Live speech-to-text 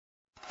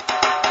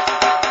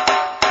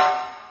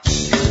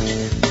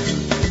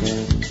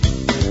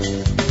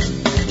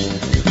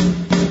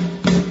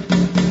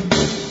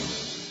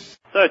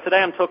So today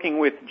I'm talking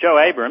with Joe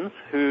Abrams,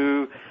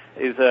 who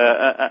is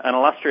an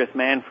illustrious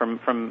man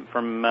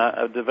from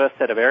a diverse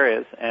set of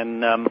areas,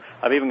 and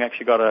I've even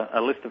actually got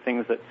a list of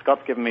things that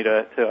Scott's given me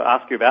to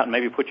ask you about and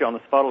maybe put you on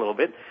the spot a little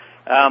bit.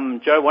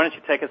 Joe, why don't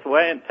you take it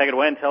away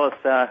and tell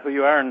us who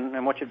you are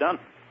and what you've done?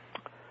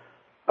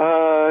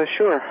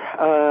 Sure.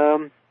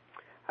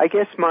 I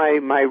guess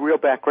my real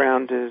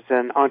background as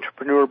an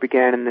entrepreneur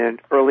began in the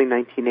early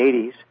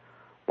 1980s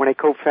when I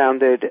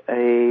co-founded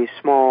a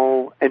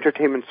small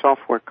entertainment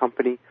software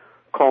company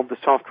called the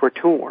Software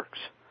Toolworks.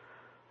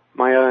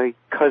 My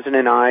cousin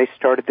and I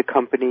started the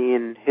company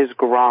in his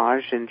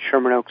garage in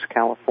Sherman Oaks,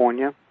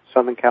 California,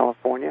 Southern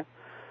California,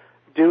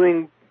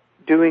 doing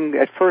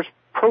at first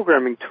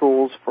programming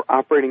tools for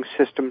operating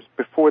systems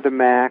before the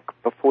Mac,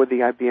 before the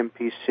IBM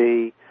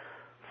PC,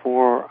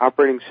 for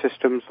operating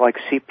systems like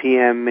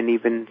CP/M and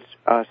even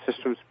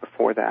systems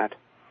before that.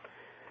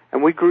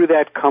 And we grew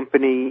that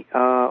company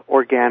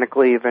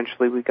organically.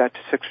 Eventually we got to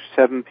 6 or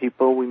 7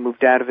 people. We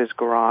moved out of his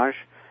garage.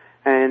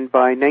 And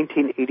by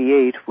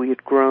 1988 we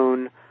had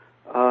grown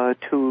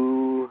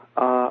to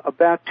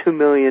about $2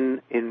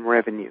 million in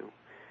revenue.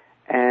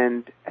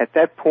 And at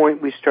that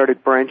point we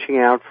started branching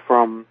out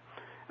from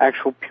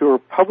actual pure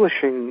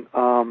publishing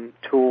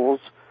tools,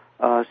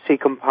 C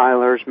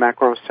compilers,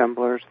 macro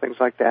assemblers, things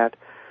like that,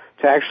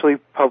 to actually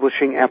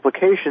publishing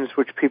applications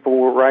which people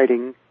were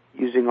writing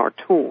using our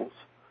tools.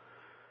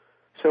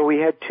 So we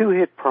had 2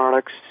 hit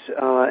products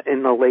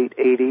in the late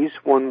 80s.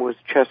 One was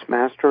Chess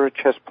Master, a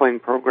chess playing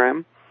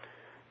program.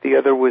 The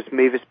other was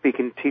Mavis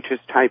Beacon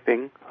Teaches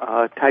Typing,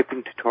 a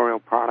typing tutorial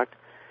product.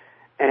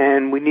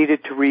 And we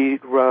needed to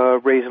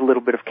raise a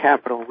little bit of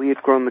capital. We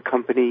had grown the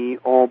company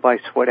all by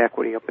sweat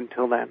equity up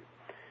until then.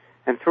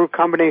 And through a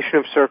combination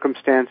of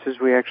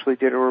circumstances, we actually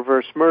did a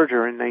reverse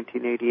merger in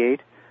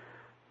 1988.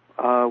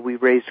 We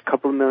raised a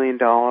couple of $1 million.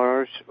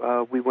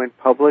 We went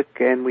public,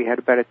 and we had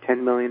about a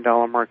 $10 million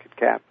market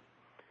cap.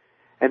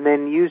 And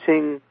then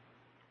using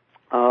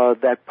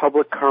that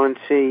public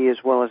currency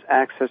as well as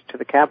access to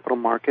the capital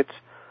markets,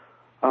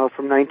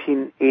 from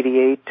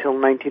 1988 till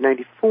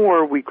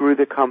 1994, we grew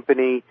the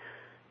company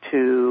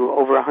to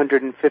over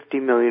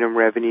 $150 million in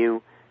revenue.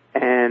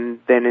 And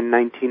then in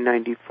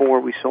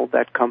 1994, we sold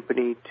that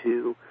company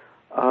to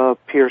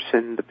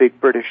Pearson, the big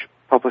British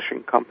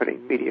publishing company,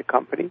 media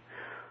company,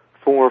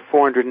 for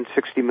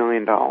 $460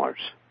 million.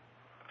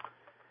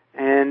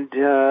 And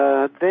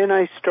then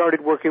I started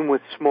working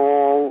with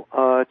small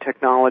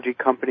technology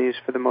companies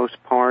for the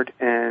most part,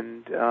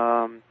 and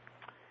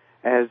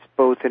as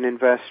both an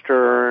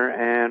investor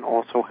and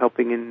also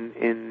helping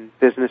in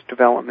business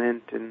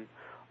development and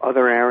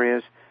other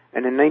areas.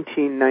 And in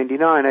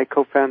 1999, I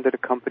co-founded a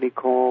company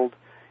called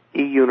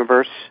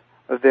eUniverse,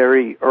 a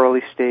very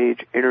early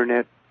stage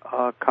internet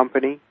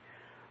company.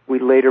 We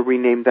later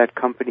renamed that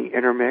company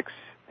Intermix,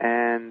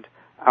 and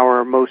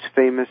our most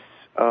famous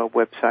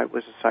website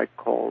was a site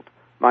called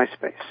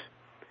MySpace.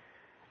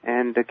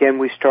 And again,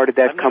 we started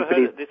that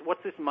company. Heard of this.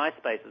 What's this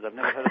MySpace? I've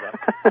never heard of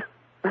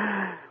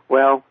that.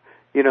 Well,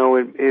 you know,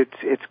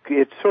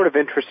 it's sort of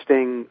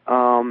interesting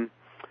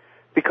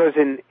because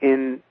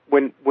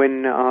when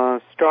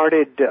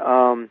started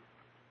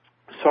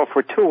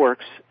Software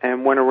Toolworks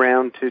and went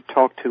around to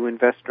talk to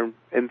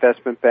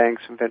investment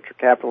banks and venture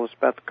capitalists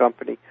about the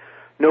company,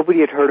 nobody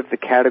had heard of the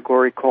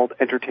category called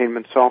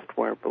entertainment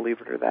software,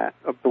 believe it or not,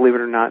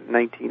 in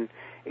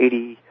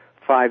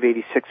 1985,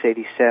 86,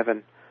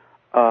 87.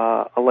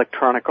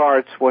 Electronic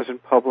Arts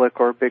wasn't public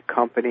or a big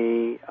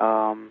company.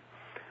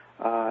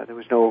 There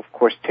was no, of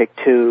course,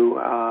 Take-Two,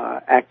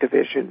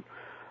 Activision.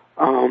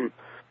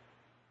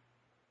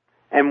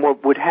 And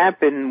what would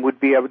happen would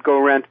be I would go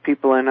around to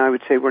people and I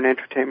would say, we're an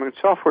entertainment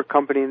software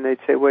company, and they'd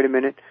say, wait a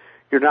minute,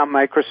 you're not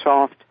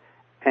Microsoft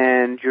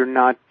and you're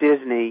not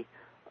Disney.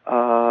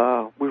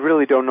 We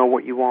really don't know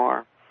what you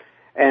are.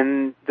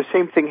 And the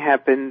same thing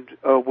happened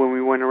when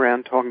we went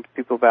around talking to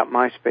people about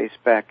MySpace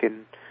back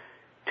in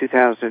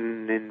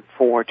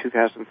 2004,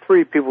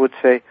 2003. People would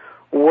say,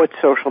 what's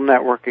social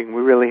networking?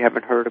 We really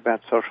haven't heard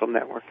about social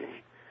networking.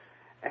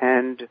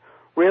 And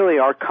really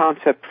our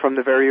concept from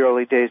the very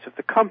early days of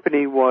the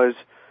company was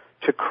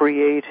to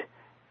create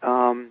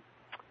a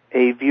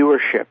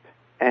viewership.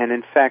 And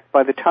in fact,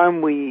 by the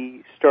time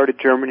we started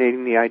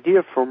germinating the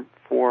idea for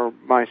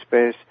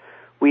MySpace,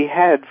 we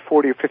had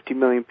 40 or 50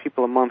 million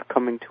people a month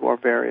coming to our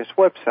various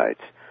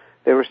websites.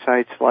 There were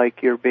sites like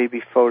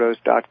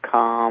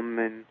YourBabyPhotos.com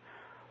and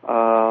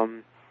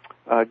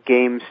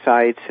game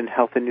sites and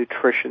health and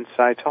nutrition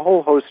sites, a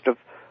whole host of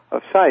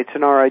sites.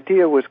 And our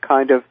idea was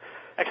kind of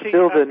actually, to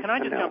build can I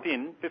just jump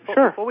in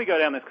before we go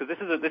down this, because this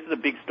is a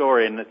big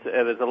story and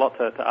there's a lot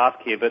to ask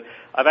here. But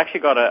I've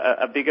actually got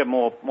a bigger,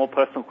 more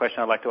personal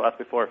question I'd like to ask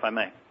before, if I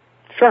may.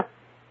 Sure.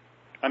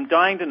 I'm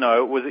dying to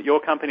know: was it your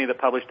company that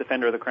published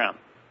Defender of the Crown?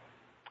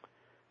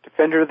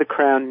 Defender of the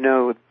Crown,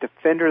 no.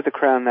 Defender of the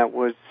Crown, that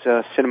was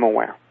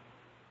Cinemaware.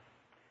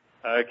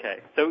 Okay.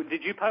 So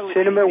did you publish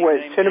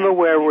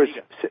Cinemaware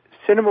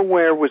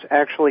was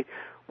actually,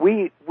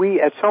 we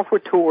at Software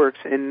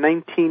Toolworks in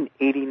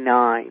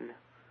 1989,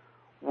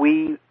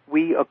 we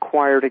we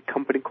acquired a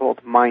company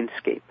called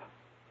Mindscape.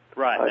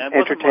 Right. And it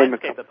wasn't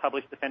Mindscape that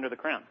published Defender of the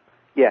Crown?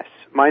 Yes.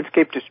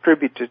 Mindscape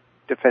distributed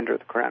Defender of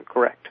the Crown,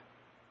 correct.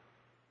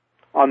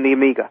 On the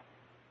Amiga.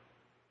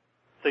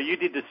 So you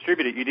did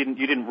distribute it. You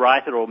didn't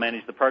write it or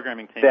manage the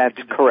programming team. That's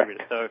you did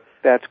correct.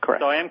 That's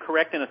correct. So I am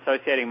correct in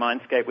associating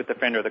Mindscape with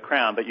Defender of the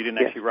Crown, but you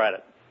didn't actually write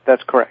it.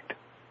 That's correct.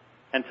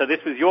 And so this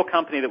was your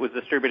company that was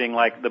distributing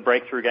like the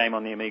breakthrough game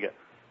on the Amiga.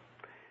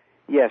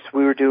 Yes,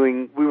 we were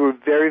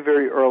very,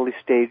 very early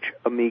stage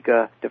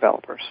Amiga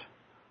developers,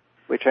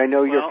 which I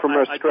know you're from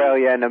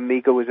Australia, and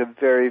Amiga was a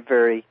very,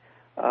 very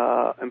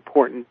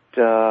important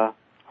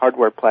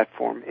hardware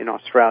platform in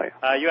Australia.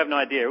 You have no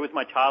idea. It was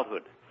my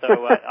childhood. So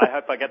I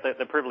hope I get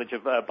the privilege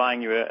of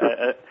buying you,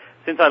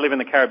 since I live in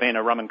the Caribbean,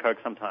 a rum and coke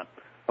sometime.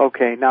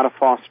 Okay, not a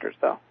Foster's,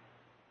 though.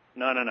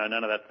 No,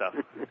 none of that stuff.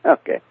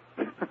 Okay.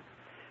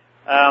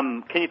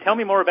 Can you tell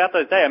me more about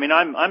those days? I mean,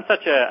 I'm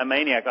such a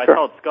maniac. I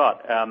told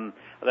Scott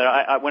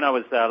that when I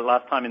was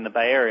last time in the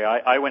Bay Area,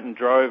 I went and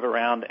drove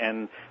around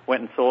and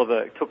went and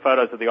took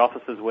photos of the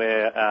offices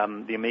where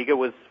the Amiga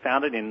was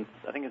founded in,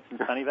 I think it's in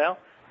Sunnyvale,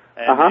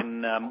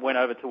 and then went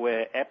over to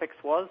where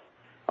Epix was.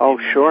 Oh,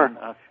 sure.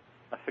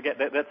 I forget,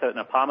 that's an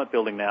apartment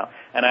building now.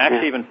 And I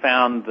actually even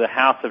found the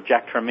house of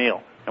Jack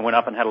Tramiel and went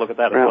up and had a look at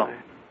that as well.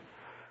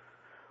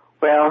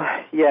 Well,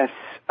 yes.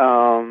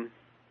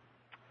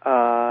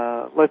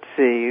 Let's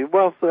see.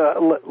 Well,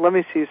 let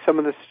me see some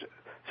of the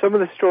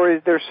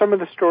stories. There's some of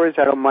the stories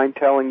I don't mind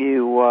telling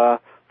you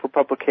for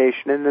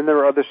publication, and then there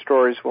are other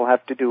stories we'll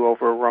have to do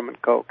over a rum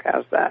and coke.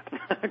 How's that?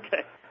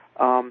 Okay.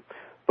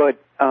 But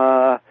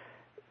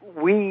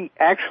when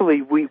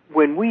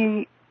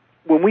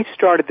we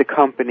started the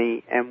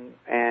company and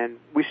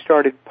we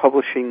started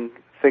publishing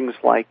things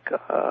like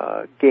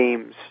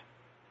games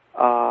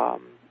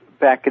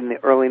back in the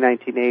early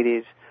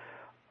 1980s,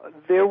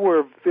 there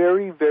were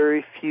very,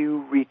 very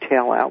few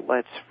retail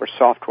outlets for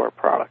software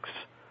products.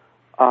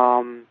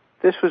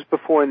 This was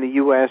before in the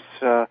U.S.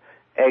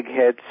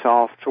 Egghead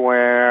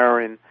Software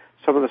and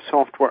some of the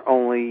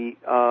software-only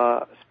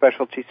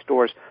specialty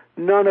stores.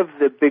 None of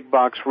the big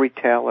box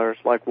retailers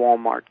like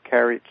Walmart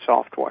carried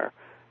software.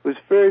 It was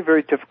very,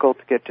 very difficult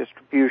to get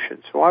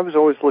distribution. So I was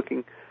always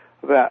looking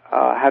about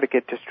how to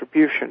get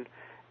distribution.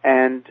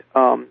 And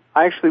I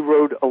actually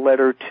wrote a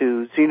letter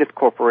to Zenith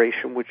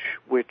Corporation, which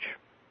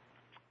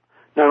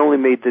not only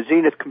made the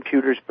Zenith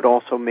computers, but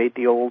also made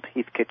the old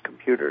Heathkit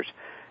computers.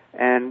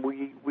 And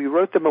we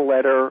wrote them a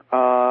letter,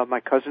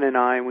 my cousin and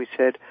I, and we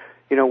said,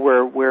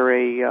 we're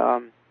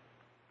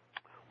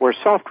a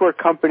software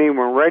company, and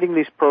we're writing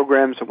these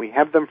programs, and we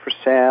have them for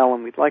sale,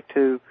 and we'd like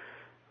to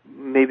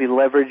maybe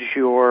leverage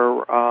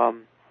your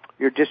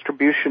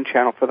distribution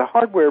channel for the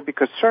hardware,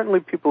 because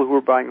certainly people who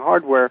are buying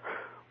hardware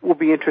will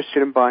be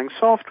interested in buying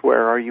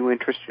software. Are you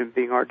interested in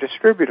being our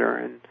distributor?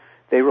 And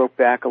they wrote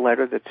back a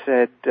letter that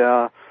said,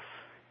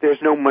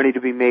 there's no money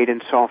to be made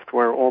in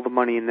software. All the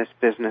money in this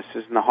business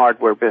is in the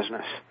hardware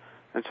business.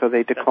 And so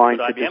they declined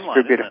to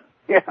distribute it.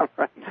 Yeah,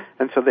 right.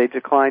 And so they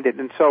declined it.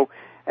 And so,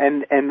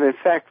 and in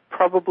fact,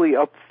 probably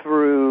up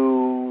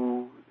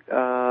through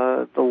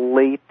up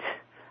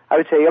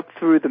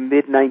through the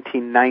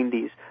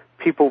mid-1990s,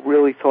 people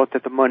really thought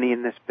that the money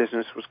in this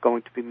business was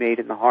going to be made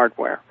in the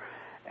hardware.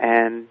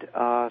 And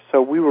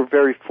so we were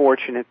very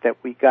fortunate that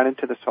we got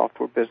into the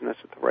software business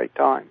at the right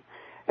time.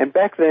 And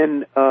back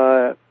then,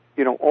 all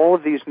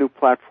of these new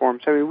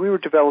platforms, I mean, we were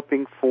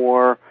developing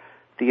for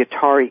the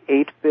Atari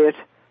 8-bit,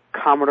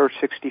 Commodore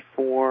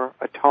 64,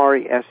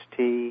 Atari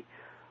ST,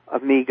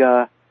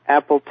 Amiga,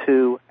 Apple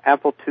II,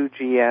 Apple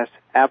IIgs,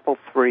 Apple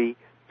III,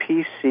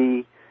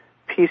 PC,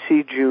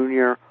 PC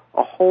Junior,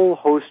 a whole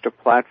host of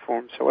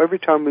platforms. So every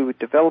time we would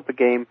develop a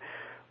game,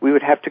 we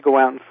would have to go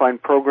out and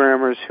find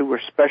programmers who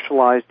were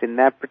specialized in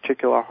that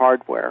particular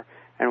hardware.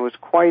 And it was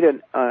quite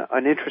an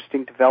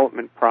interesting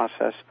development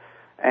process.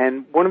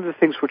 And one of the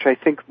things which I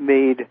think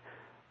made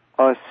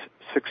us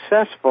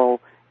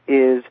successful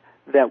is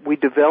that we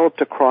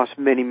developed across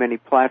many, many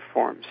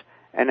platforms.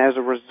 And as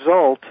a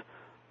result,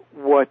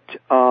 what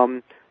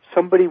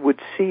somebody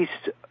would see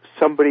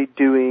somebody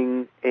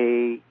doing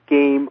a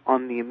game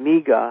on the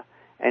Amiga,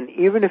 and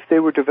even if they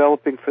were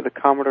developing for the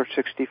Commodore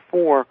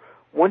 64,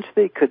 once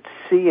they could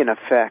see an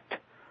effect,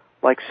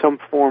 like some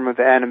form of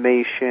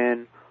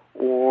animation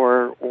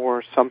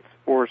or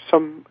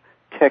some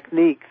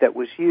technique that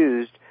was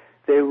used,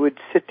 they would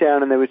sit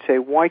down and they would say,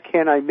 why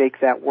can't I make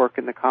that work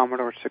in the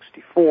Commodore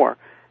 64?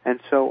 And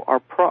so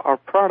our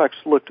products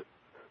looked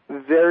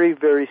very,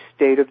 very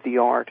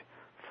state-of-the-art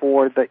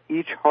for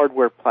each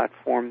hardware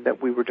platform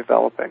that we were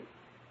developing.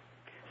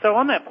 So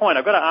on that point,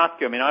 I've got to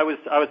ask you, I mean, I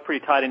was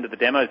pretty tied into the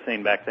demo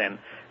scene back then.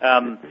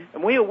 And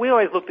we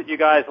always looked at you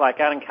guys like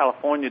out in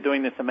California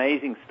doing this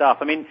amazing stuff.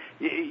 I mean,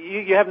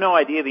 you have no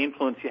idea the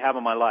influence you have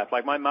on my life.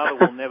 Like my mother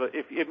will never,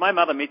 if my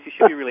mother meets you,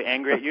 she'll be really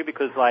angry at you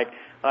because like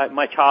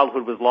my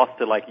childhood was lost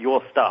to like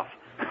your stuff.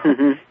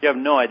 You have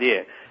no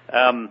idea.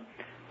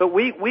 But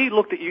we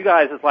looked at you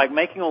guys as like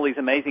making all these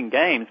amazing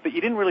games, but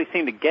you didn't really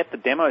seem to get the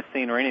demo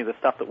scene or any of the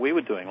stuff that we were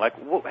doing. Like,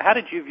 how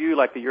did you view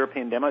like the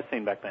European demo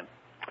scene back then?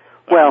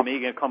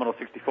 Amiga and Commodore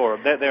 64.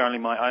 They're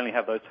only I only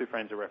have those two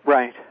frames of reference.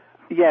 Right.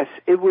 Yes,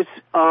 it was.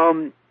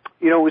 It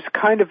was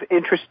kind of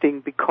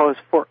interesting because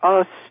for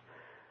us,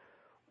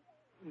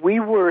 we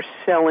were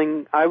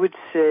selling. I would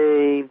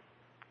say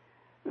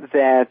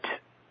that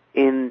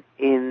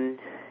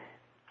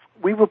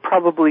we were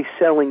probably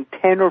selling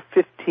 10 or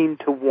 15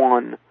 to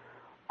 1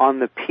 on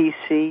the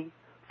PC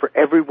for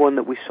every one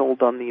that we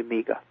sold on the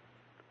Amiga.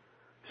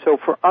 So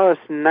for us,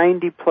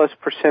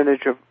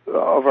 90+%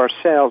 of our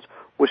sales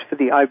was for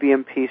the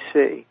IBM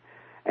PC.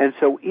 And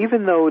so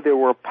even though there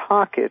were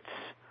pockets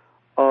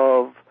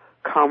of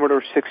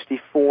Commodore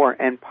 64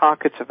 and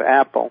pockets of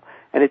Apple,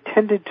 and it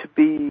tended to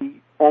be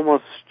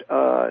almost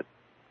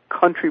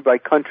country by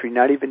country,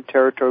 not even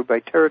territory by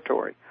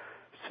territory.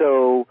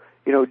 So,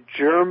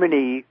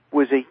 Germany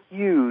was a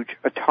huge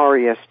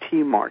Atari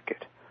ST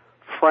market.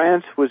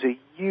 France was a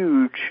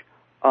huge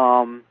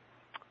Apple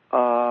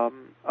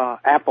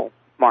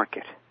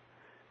market.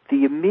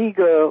 The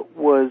Amiga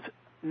was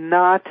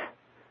not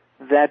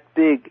that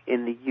big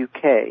in the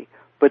UK,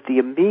 but the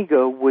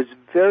Amiga was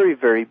very,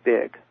 very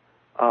big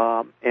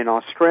in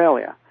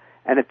Australia.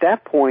 And at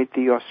that point,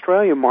 the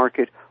Australia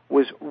market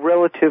was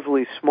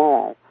relatively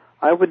small.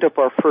 I opened up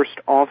our first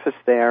office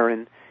there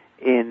in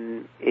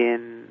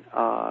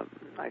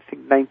I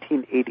think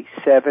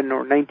 1987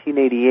 or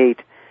 1988,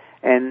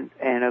 and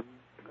a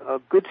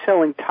good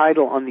selling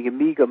title on the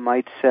Amiga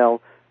might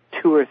sell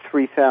 2,000 or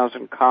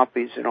 3,000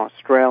 copies in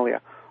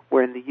Australia,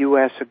 where in the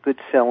U.S. a good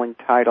selling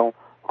title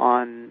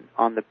on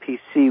the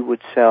PC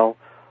would sell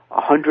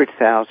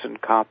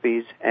 100,000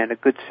 copies, and a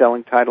good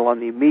selling title on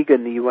the Amiga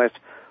in the U.S.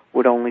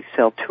 would only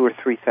sell 2,000 or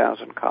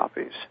 3,000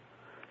 copies.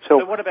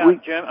 So what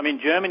about Germany?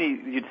 Germany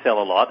you'd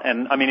sell a lot,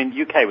 and in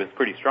the UK was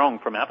pretty strong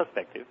from our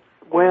perspective.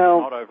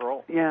 Well, not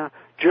overall. Yeah,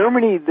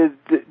 Germany.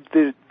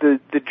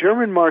 The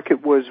German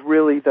market was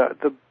really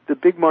the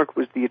big market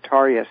was the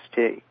Atari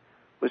ST.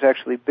 Was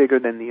actually bigger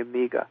than the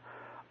Amiga,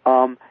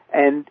 and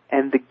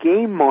the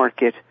game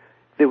market.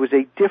 There was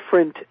a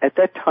different at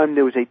that time.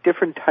 There was a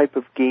different type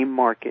of game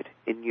market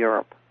in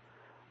Europe.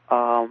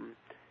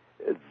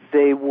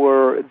 They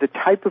were the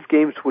type of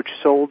games which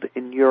sold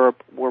in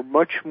Europe were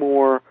much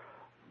more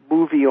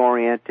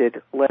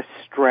movie-oriented, less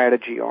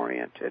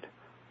strategy-oriented,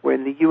 where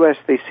in the U.S.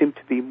 they seem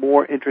to be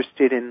more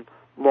interested in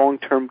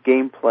long-term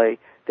gameplay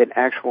than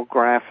actual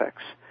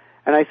graphics.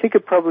 And I think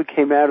it probably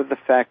came out of the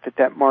fact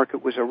that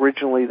market was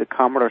originally the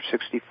Commodore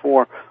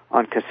 64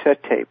 on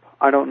cassette tape.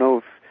 I don't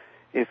know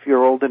if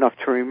you're old enough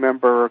to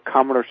remember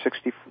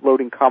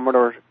loading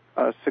Commodore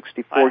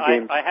 64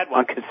 games I had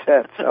one on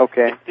cassettes.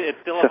 Okay. It's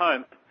still at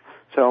home.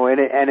 So,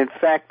 and in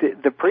fact,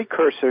 the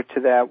precursor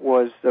to that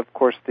was, of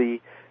course, the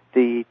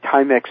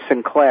Timex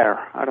Sinclair.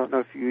 I don't know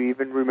if you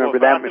even remember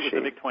that machine. It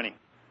was the VIC-20.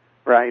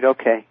 Right,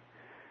 okay.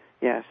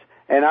 Yes.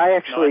 And I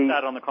actually... No, I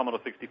started on the Commodore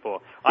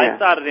 64. Yeah.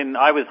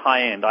 I was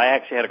high-end. I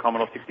actually had a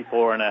Commodore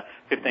 64 and a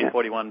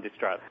 1541 disk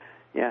drive.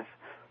 Yes.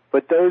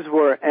 But those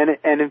were... And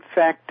in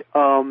fact,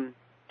 at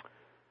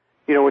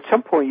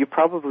some point you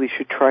probably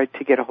should try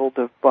to get a hold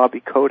of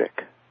Bobby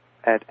Kotick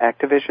at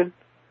Activision,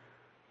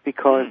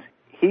 because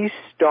he is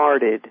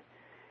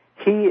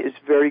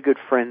very good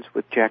friends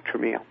with Jack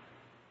Tramiel.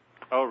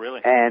 Oh,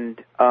 really?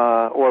 And,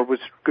 or was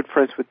good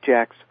friends with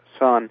Jack's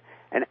son,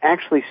 and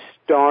actually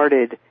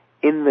started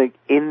in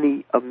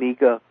the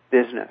Amiga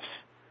business.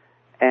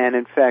 And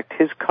in fact,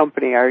 his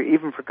company, I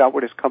even forgot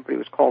what his company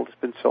was called, it's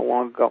been so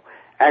long ago,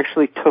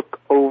 actually took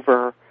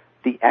over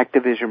the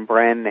Activision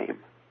brand name.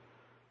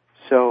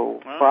 So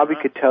Bobby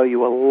could tell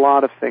you a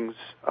lot of things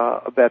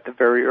about the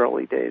very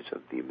early days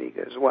of the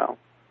Amiga as well.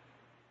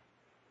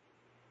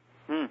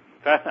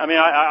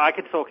 I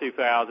could talk to you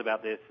for hours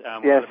about this.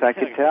 Yes, I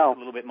could tell. A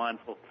little bit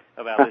mindful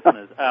of our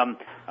listeners. I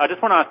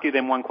just want to ask you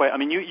then one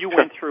question. You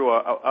went through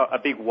a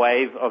big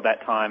wave of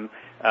that time.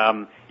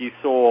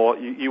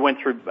 You went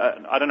through,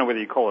 I don't know whether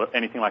you call it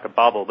anything like a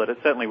bubble, but it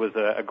certainly was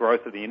a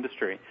growth of the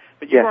industry.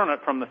 But you were on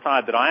it from the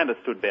side that I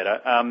understood better.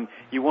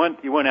 You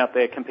weren't out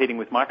there competing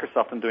with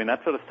Microsoft and doing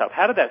that sort of stuff.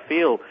 How did that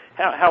feel?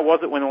 How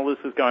was it when all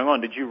this was going on?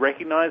 Did you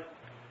recognize,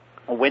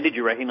 or when did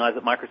you recognize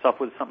that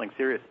Microsoft was something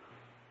serious?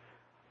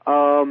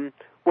 Well,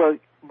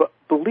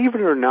 believe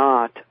it or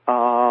not,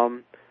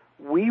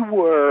 we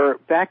were,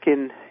 back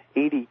in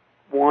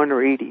 81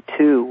 or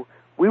 82,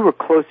 we were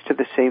close to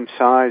the same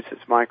size as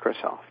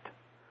Microsoft.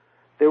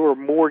 There were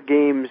more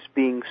games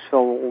being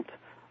sold.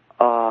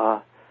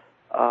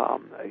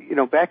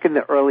 Back in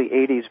the early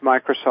 80s,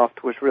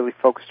 Microsoft was really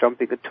focused on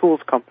being a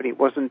tools company. It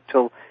wasn't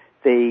until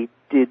they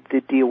did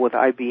the deal with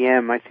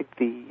IBM, I think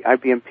the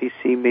IBM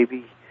PC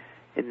maybe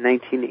in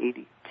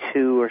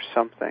 1982 or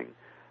something.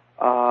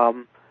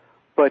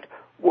 But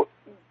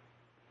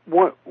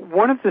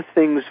one of the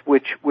things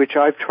which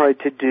I've tried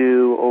to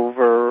do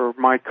over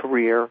my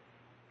career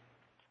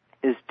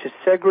is to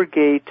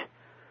segregate.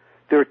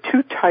 There are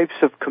two types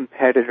of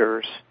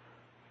competitors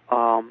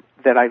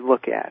that I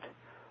look at.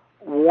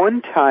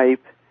 One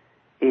type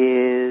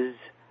is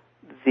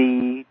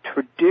the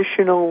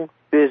traditional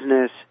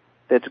business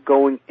that's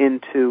going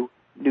into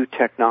new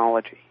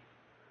technology.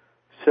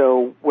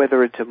 So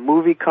whether it's a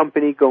movie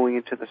company going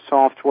into the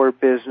software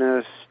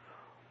business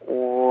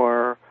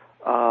or,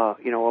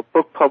 a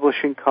book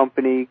publishing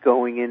company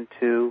going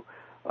into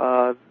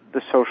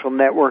the social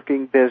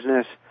networking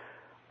business,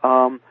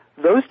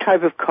 those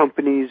type of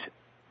companies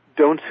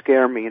don't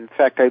scare me. In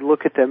fact, I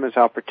look at them as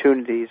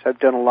opportunities. I've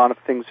done a lot of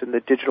things in the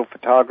digital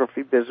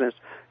photography business,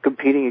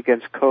 competing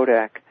against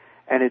Kodak,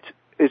 and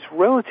it's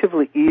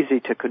relatively easy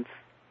to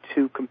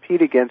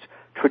compete against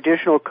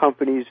traditional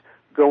companies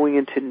going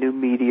into new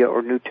media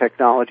or new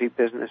technology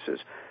businesses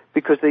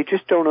because they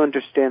just don't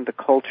understand the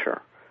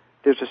culture.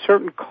 There's a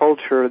certain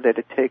culture that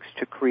it takes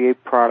to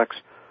create products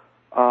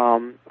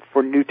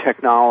for new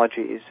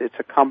technologies. It's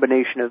a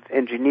combination of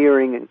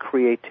engineering and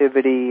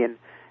creativity, and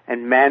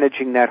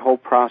managing that whole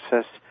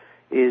process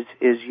is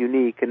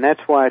unique. And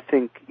that's why I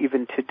think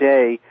even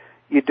today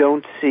you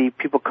don't see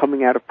people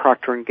coming out of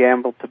Procter &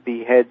 Gamble to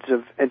be heads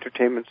of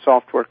entertainment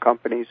software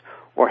companies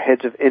or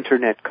heads of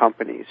internet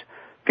companies.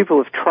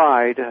 People have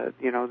tried,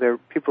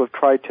 people have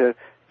tried to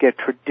get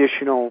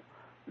traditional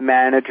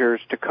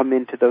managers to come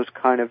into those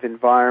kind of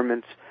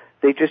environments.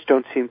 They just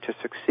don't seem to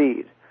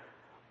succeed.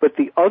 But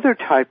the other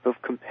type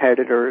of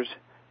competitors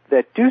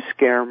that do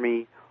scare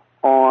me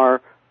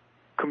are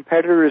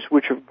competitors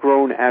which have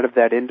grown out of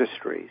that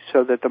industry,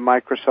 so that the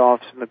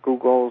Microsofts and the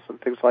Googles and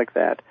things like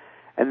that.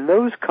 And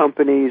those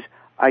companies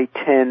I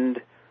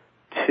tend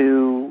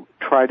to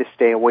try to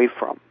stay away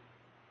from.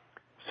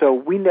 So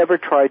we never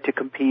tried to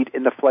compete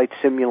in the flight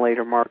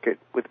simulator market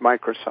with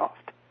Microsoft.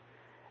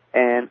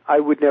 And I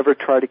would never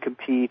try to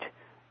compete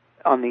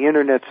on the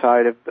internet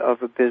side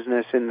of a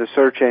business, in the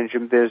search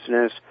engine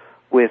business,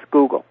 with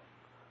Google.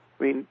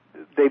 I mean,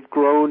 they've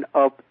grown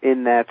up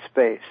in that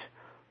space.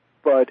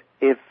 But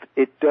if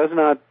it does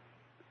not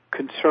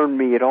concern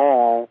me at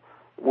all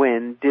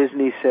when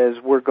Disney says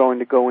we're going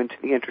to go into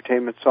the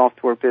entertainment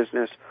software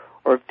business,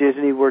 or if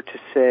Disney were to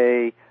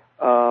say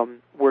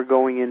we're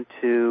going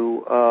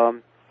into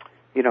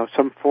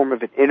some form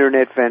of an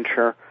internet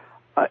venture,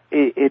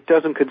 it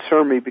doesn't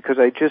concern me because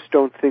I just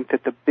don't think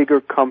that the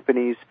bigger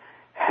companies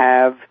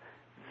have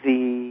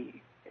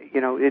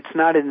it's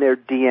not in their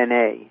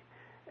DNA.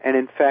 And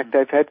in fact,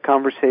 I've had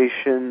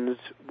conversations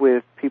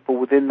with people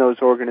within those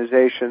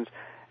organizations,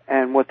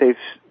 and what they've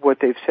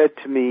said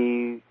to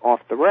me off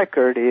the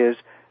record is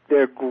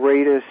their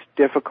greatest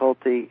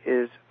difficulty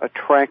is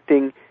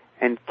attracting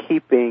and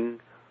keeping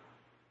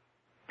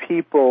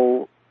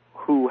people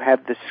who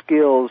have the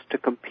skills to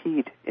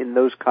compete in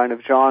those kind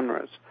of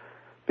genres.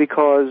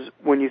 Because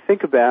when you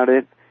think about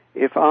it,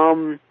 if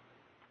I'm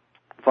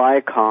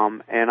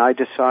Viacom and I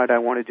decide I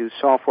want to do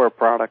software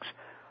products,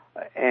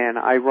 and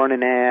I run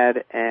an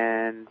ad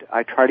and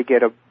I try to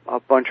get a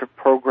bunch of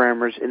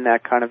programmers in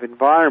that kind of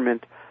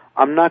environment,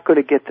 I'm not going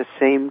to get the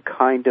same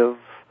kind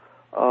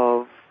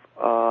I'm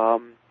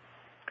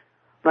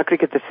not going to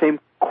get the same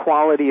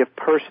quality of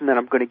person that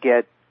I'm going to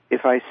get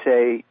if I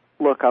say,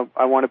 look,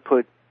 I want to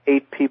put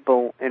 8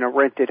 people in a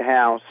rented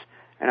house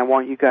and I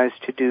want you guys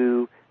to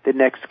do the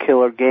next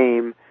killer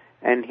game,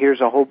 and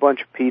here's a whole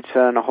bunch of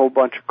pizza and a whole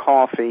bunch of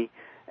coffee,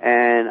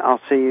 and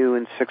I'll see you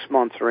in 6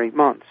 months or 8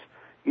 months.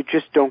 You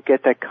just don't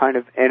get that kind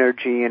of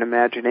energy and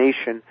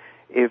imagination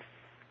if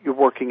you're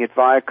working at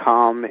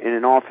Viacom in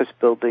an office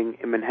building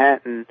in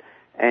Manhattan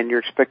and you're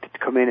expected to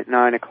come in at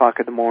 9 o'clock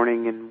in the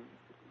morning and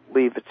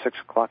leave at 6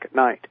 o'clock at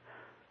night.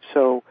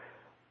 So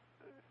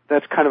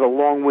that's kind of a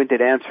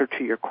long-winded answer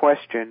to your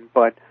question,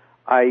 but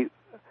I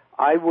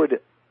would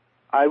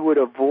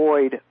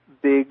avoid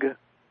big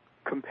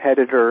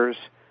competitors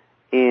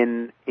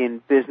in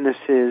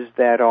businesses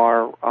that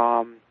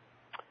are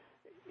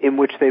in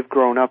which they've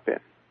grown up in.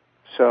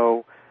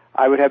 So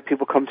I would have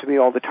people come to me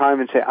all the time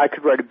and say, I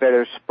could write a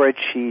better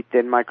spreadsheet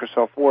than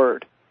Microsoft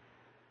Word.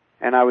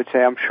 And I would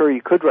say, I'm sure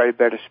you could write a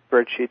better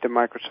spreadsheet than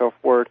Microsoft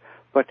Word,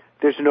 but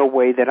there's no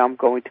way that I'm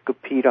going to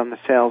compete on the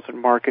sales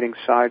and marketing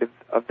side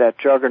of that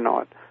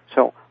juggernaut.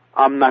 So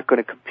I'm not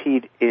going to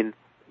compete in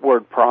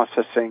word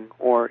processing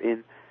or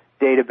in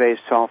database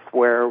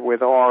software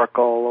with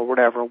Oracle or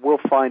whatever. We'll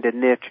find a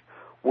niche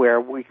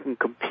where we can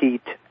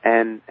compete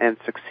and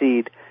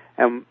succeed.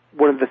 And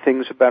one of the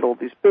things about all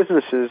these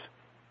businesses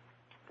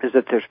is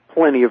that there's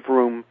plenty of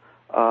room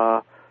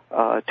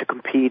to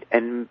compete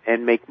and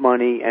make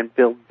money and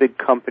build big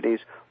companies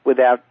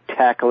without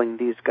tackling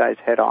these guys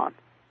head on.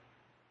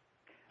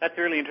 That's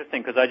really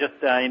interesting because I just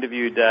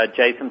interviewed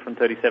Jason from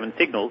 37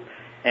 Signals,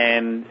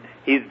 and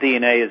his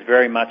DNA is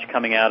very much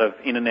coming out of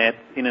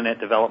internet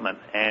development.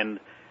 And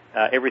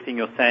everything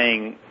you're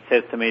saying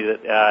says to me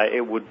that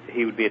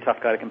he would be a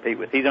tough guy to compete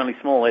with. He's only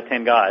small; they're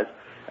 10 guys.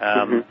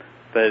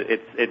 But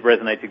it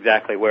resonates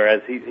exactly.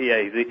 Whereas he's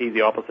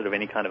the opposite of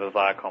any kind of a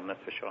Viacom,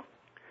 that's for sure.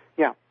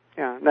 Yeah.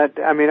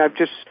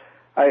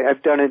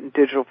 I've done it in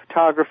digital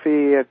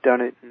photography. I've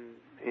done it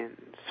in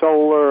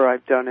solar.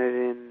 I've done it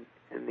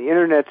in the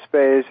internet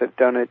space. I've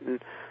done it in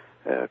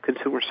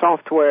consumer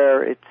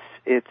software. It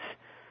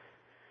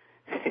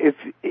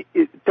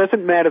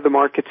doesn't matter the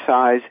market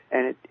size,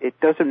 and it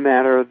doesn't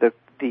matter the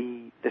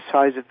the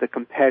size of the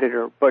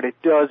competitor, but it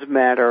does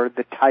matter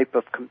the type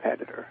of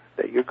competitor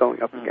that you're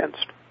going up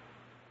against.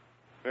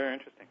 Very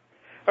interesting.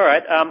 All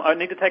right, I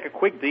need to take a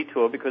quick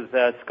detour because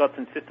Scott's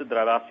insisted that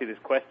I've asked you this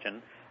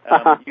question.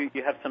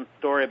 You have some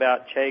story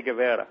about Che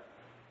Guevara.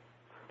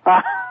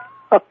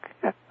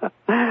 Okay.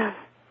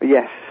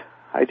 Yes,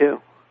 I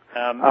do.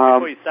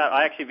 Before you start,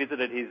 I actually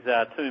visited his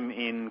tomb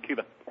in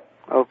Cuba.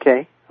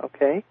 Okay.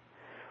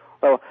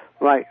 Well,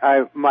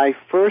 my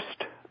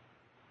first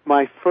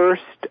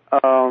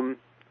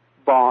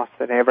boss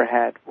that I ever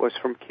had was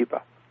from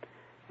Cuba,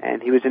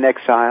 and he was in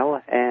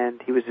exile,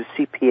 and he was a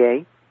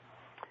CPA,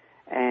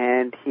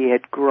 and he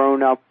had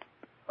grown up,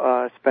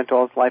 spent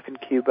all his life in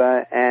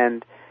Cuba,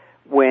 and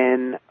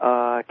when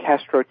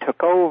Castro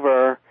took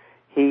over,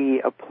 he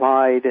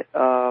applied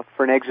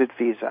for an exit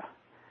visa.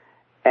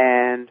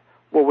 And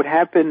what would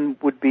happen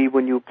would be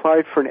when you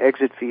applied for an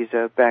exit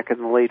visa back in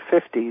the late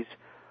 50s,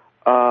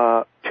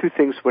 two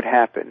things would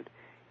happen.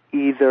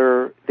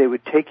 Either they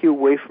would take you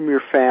away from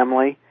your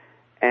family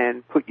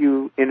and put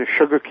you in a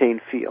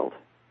sugarcane field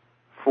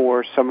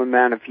for some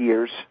amount of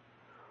years,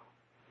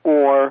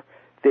 or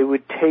they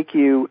would take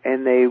you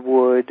and they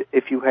would,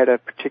 if you had a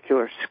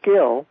particular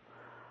skill,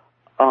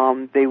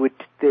 they would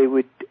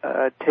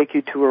take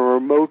you to a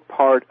remote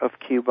part of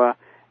Cuba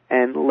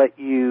and let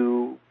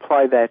you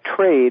ply that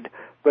trade,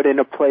 but in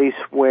a place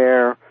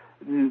where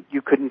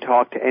you couldn't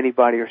talk to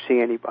anybody or see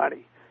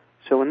anybody.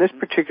 So in this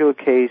particular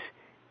case,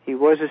 he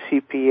was a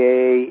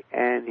CPA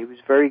and he was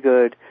very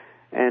good.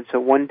 And so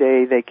one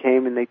day they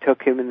came and they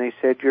took him and they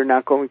said, "You're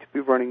not going to be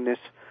running this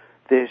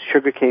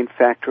sugarcane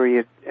factory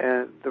at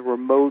the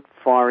remote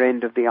far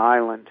end of the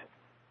island."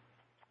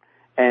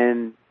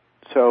 And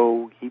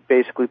so he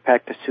basically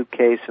packed a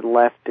suitcase and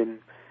left and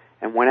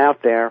went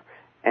out there,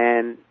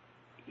 and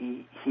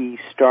he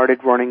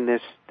started running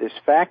this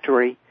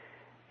factory.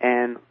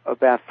 And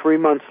about 3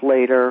 months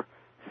later,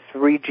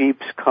 3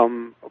 Jeeps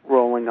come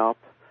rolling up.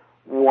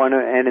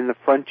 And in the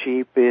front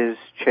Jeep is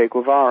Che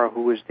Guevara,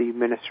 who was the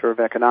Minister of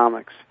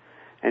Economics.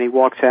 And he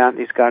walks out and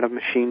he's got a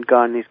machine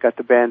gun, he's got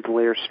the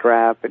bandolier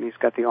strap, and he's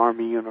got the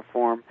army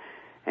uniform.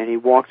 And he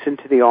walks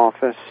into the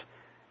office,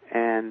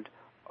 and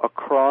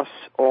across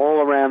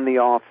all around the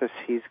office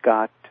he's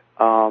got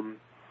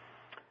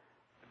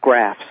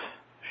graphs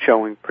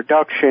showing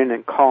production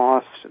and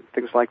costs and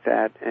things like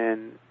that.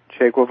 And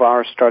Che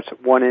Guevara starts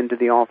at one end of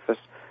the office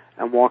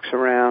and walks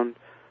around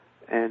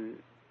and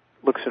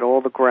looks at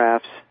all the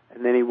graphs,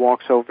 and then he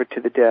walks over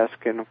to the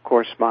desk, and of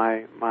course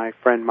my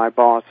friend, my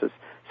boss, is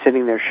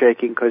sitting there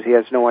shaking because he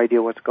has no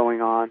idea what's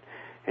going on.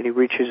 And he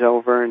reaches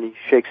over and he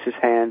shakes his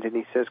hand and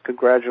he says,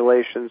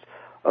 "Congratulations,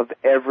 of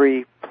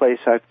every place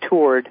I've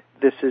toured,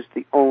 this is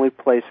the only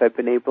place I've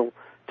been able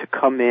to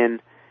come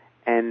in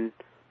and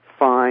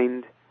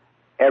find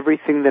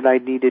everything that I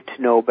needed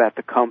to know about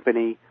the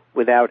company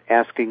without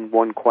asking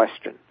one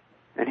question."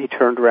 And he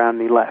turned around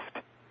and he left.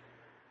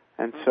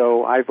 And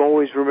so I've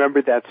always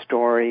remembered that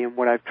story, and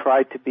what I've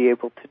tried to be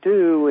able to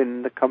do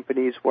in the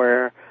companies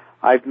where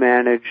I've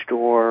managed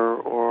or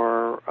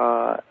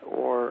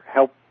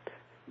help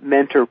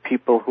mentor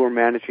people who are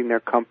managing their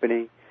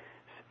company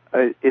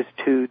is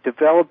to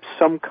develop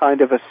some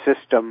kind of a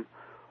system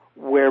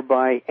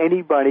whereby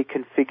anybody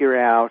can figure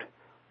out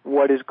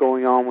what is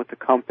going on with the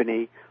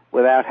company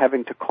without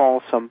having to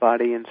call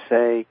somebody and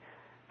say,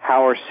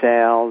 "How are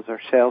sales?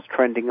 Are sales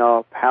trending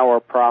up? How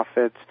are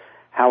profits?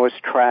 How is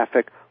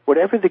traffic?"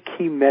 Whatever the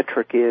key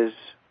metric is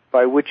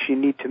by which you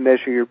need to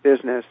measure your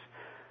business,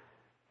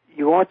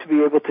 you ought to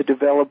be able to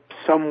develop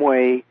some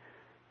way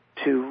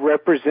to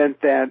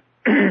represent that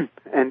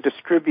and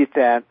distribute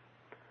that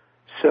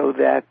so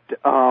that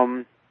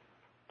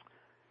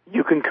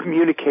you can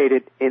communicate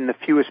it in the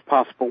fewest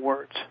possible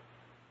words.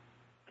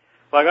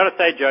 Well, I got to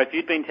say, Joe, if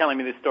you'd been telling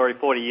me this story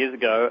 40 years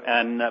ago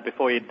and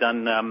before you'd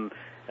done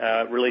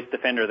released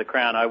Defender of the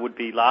Crown, I would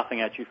be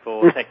laughing at you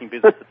for taking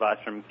business advice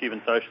from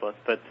Cuban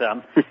socialists. But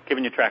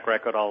given your track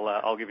record,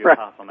 I'll give you a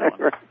pass on that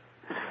one.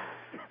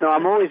 No,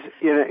 I'm always,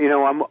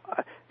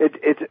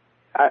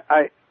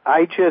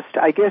 I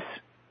guess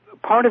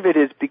part of it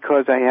is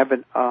because I have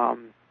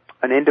an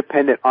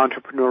independent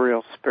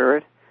entrepreneurial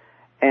spirit,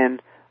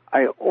 and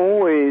I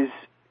always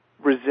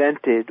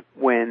resented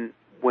when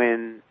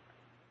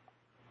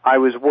I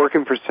was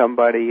working for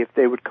somebody if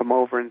they would come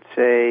over and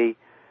say,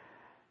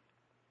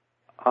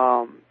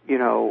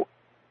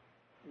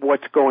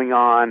 what's going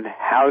on?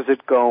 How's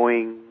it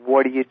going?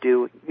 What do you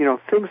do?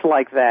 Things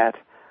like that.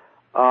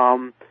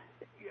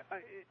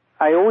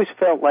 I always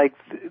felt like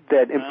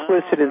that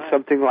implicit in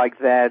something like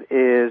that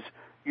is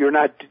you're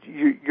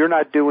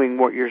not doing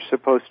what you're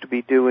supposed to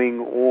be doing,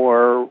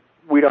 or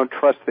we don't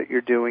trust that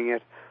you're doing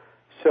it.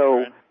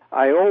 So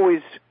I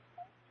always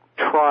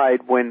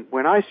tried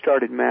when I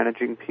started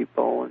managing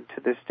people, and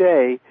to this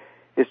day,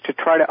 is to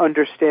try to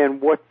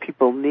understand what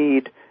people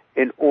need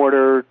in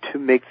order to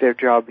make their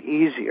job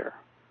easier.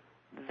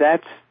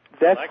 That's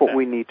what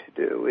we need to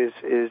do is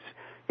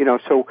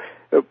so,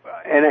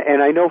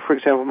 and I know, for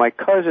example, my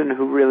cousin,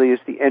 who really is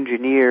the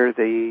engineer,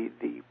 the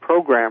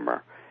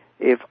programmer,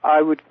 if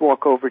I would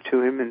walk over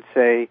to him and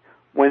say,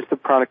 when's the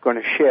product going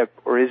to ship,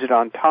 or is it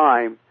on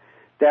time,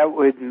 that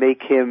would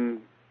make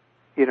him,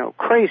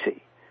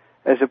 crazy,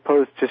 as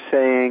opposed to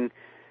saying,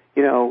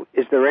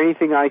 is there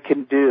anything I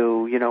can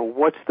do?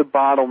 What's the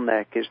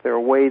bottleneck? Is there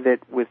a way that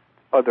with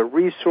other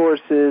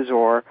resources,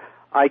 or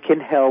I can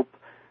help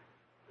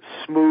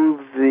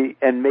smooth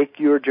and make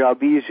your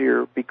job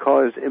easier?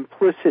 Because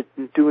implicit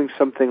in doing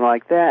something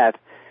like that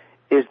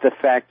is the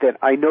fact that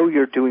I know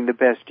you're doing the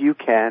best you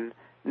can.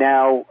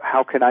 Now,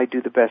 how can I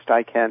do the best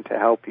I can to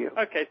help you?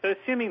 Okay, so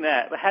assuming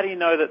that, how do you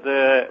know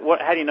that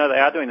how do you know they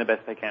are doing the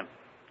best they can?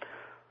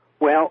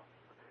 Well,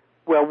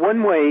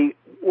 one way.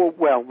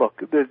 Well,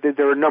 look,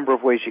 there are a number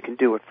of ways you can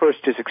do it. First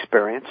is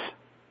experience.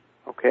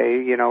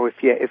 Okay,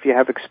 if you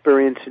have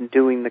experience in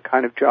doing the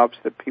kind of jobs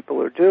that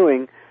people are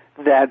doing,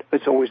 that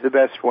is always the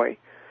best way.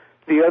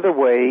 The other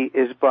way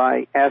is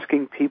by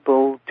asking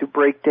people to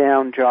break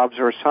down jobs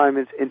or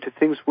assignments into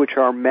things which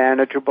are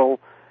manageable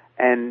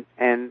and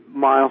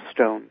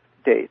milestone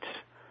dates.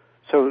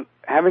 So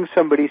having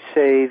somebody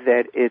say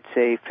that it's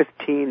a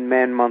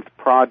 15-man-month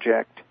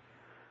project,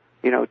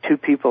 2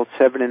 people,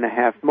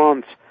 7.5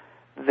 months,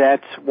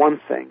 that's one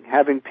thing.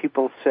 Having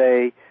people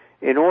say,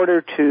 in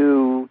order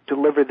to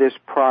deliver this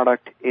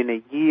product in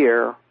a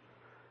year,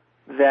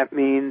 that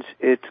means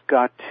it's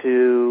got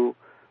to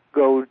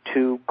go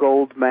to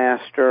Gold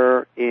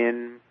Master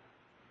in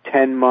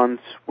 10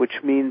 months,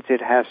 which means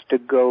it has to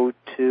go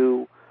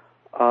to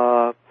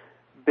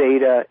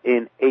Beta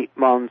in 8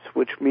 months,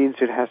 which means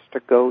it has to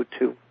go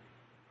to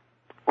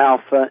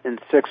Alpha in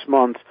 6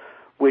 months,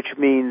 which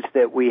means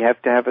that we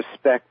have to have a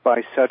spec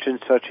by such and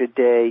such a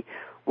day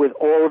with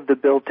all of the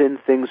built-in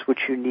things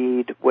which you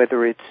need,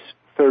 whether it's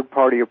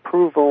third-party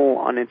approval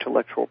on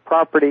intellectual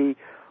property,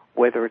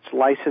 whether it's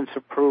license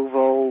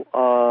approval,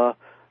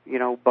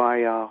 by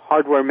a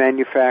hardware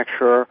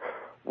manufacturer,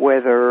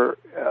 whether,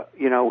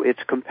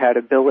 it's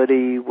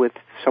compatibility with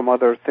some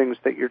other things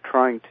that you're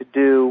trying to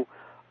do,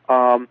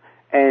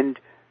 and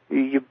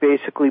you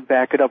basically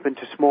back it up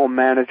into small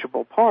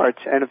manageable parts.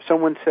 And if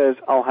someone says,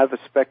 I'll have a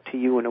spec to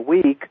you in a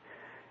week,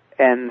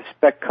 and the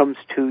spec comes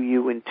to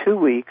you in 2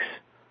 weeks,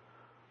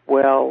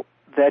 well,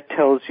 that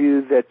tells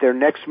you that their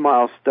next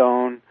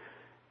milestone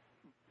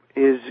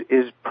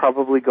is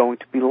probably going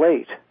to be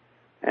late.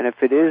 And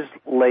if it is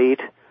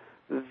late,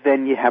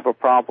 then you have a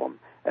problem.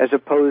 As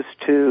opposed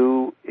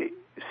to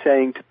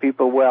saying to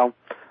people, well,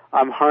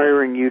 I'm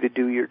hiring you to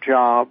do your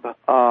job,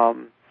 I'll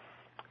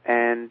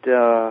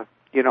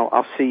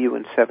see you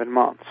in 7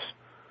 months.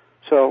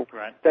 So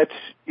right. That's,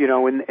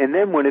 and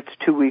then when it's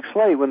 2 weeks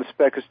late, when the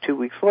spec is 2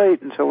 weeks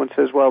late, and someone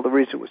says, well, the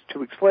reason it was 2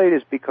 weeks late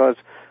is because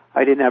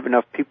I didn't have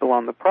enough people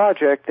on the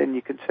project, then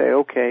you can say,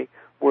 okay,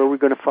 where are we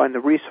going to find the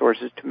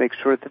resources to make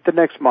sure that the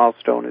next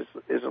milestone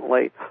isn't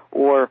late?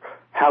 Or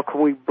how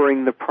can we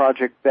bring the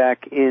project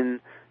back in?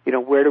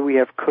 Where do we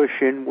have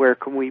cushion? Where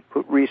can we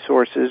put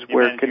resources?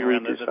 Where can we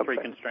do something? The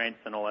pre-constraints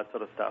and all that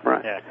sort of stuff.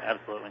 Right. Yeah,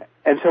 absolutely.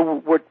 And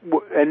so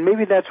and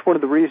maybe that's one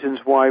of the reasons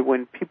why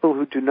when people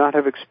who do not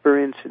have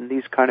experience in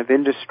these kind of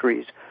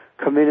industries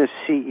come in as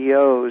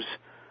CEOs,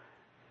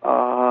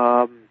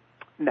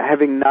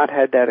 having not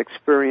had that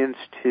experience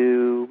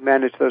to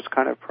manage those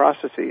kind of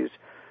processes,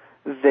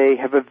 they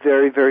have a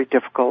very, very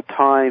difficult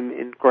time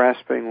in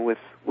grasping with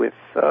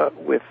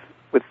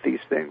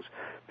these things,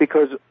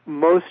 because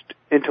most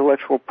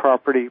intellectual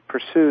property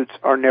pursuits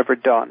are never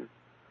done.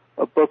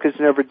 A book is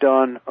never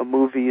done, a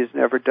movie is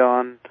never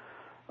done,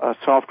 a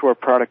software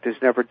product is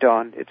never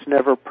done. It's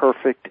never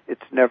perfect,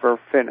 it's never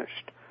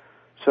finished.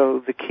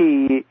 So the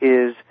key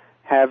is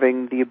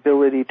having the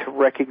ability to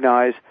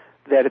recognize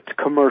that it's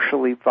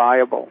commercially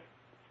viable.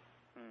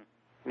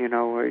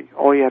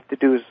 All you have to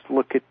do is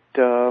look at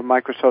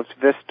Microsoft's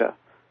Vista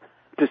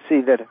to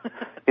see that,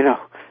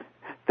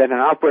 that an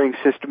operating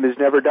system is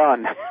never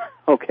done.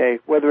 Okay,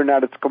 whether or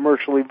not it's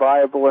commercially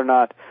viable or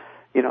not,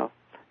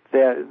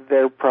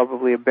 they're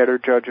probably a better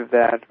judge of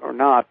that or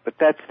not. But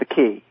that's the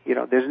key.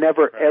 There's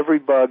never every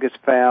bug is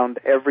found,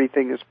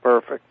 everything is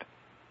perfect.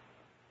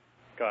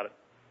 Got it.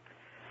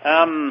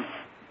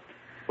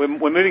 We're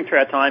moving through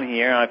our time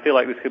here, and I feel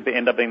like this could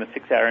end up being a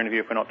 6-hour interview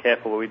if we're not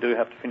careful, but we do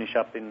have to finish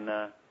up in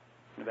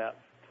about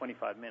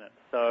 25 minutes.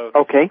 So,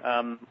 okay.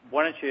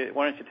 Why don't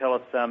you tell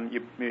us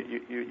your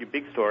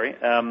big story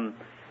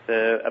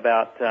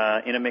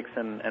about Intermix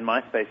and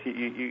MySpace?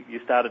 You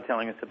started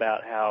telling us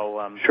about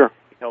how sure.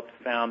 you helped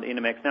found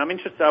Intermix. Now I'm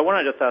interested. I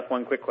want to just ask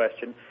one quick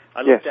question.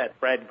 I looked at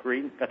Brad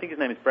Green. I think his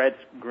name is Brad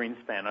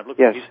Greenspan. I've looked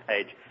at his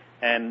page,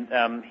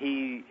 and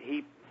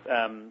he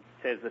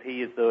says that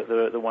he is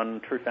the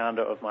one true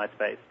founder of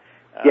MySpace.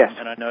 Yes.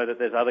 And I know that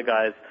there's other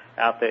guys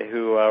out there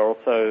who are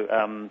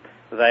also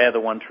they are the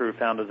one true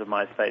founders of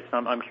MySpace.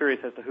 And I'm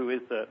curious as to who is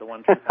the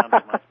one true founder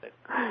of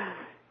MySpace.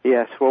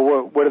 Yes.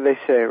 Well, what do they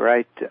say,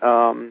 right?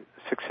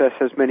 Success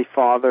has many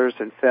fathers,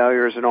 and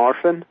failure is an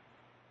orphan.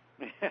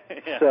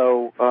 Yeah.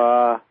 So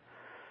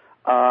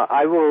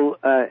I will,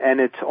 and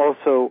it's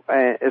also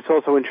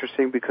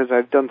interesting because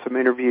I've done some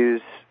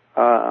interviews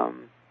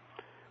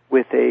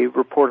with a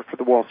reporter for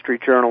the Wall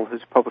Street Journal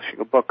who's publishing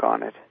a book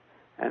on it.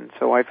 And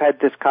so I've had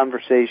this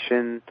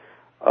conversation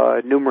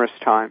numerous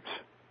times.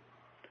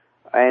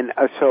 And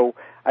so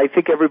I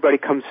think everybody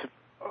comes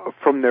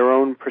from their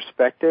own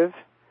perspective,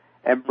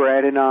 and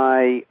Brad and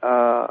I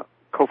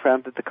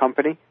co-founded the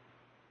company.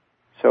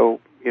 So,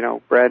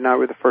 Brad and I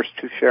were the first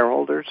two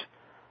shareholders.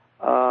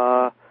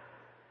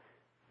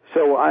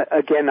 So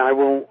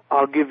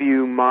I'll give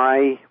you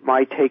my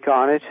take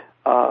on it,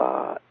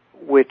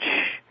 which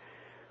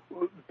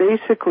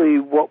basically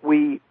what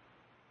we,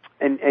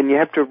 and you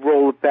have to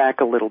roll it back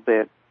a little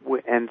bit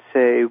and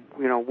say,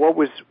 what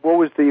was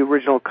the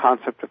original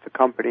concept of the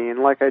company? And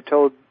like I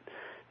told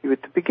you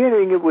at the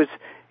beginning, it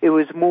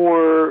was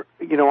more,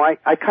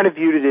 I kind of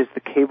viewed it as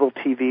the cable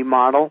TV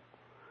model.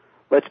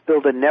 Let's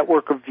build a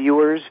network of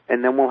viewers,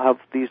 and then we'll have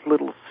these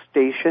little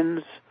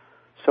stations.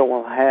 So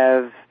we'll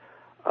have,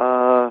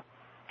 a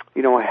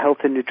health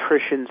and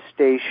nutrition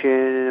station,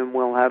 and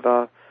we'll have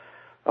a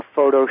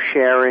photo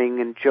sharing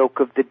and joke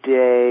of the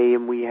day,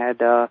 and we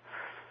had a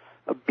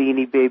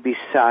Beanie Baby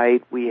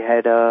site. We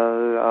had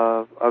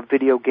a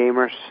video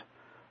gamers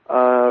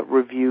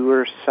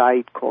reviewer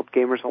site called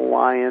Gamers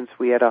Alliance.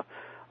 We had a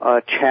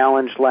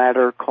challenge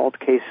ladder called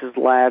Cases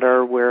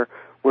Ladder, where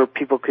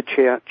people could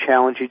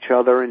challenge each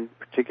other in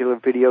particular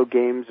video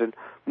games and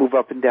move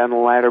up and down the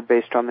ladder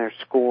based on their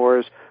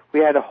scores. We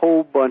had a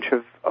whole bunch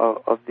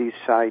of these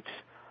sites.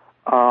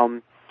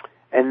 And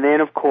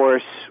then, of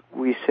course,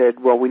 we said,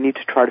 well, we need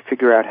to try to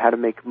figure out how to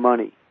make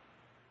money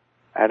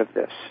out of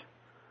this.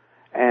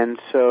 And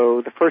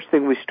so the first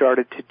thing we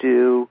started to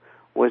do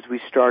was we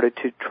started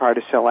to try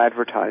to sell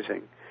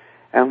advertising.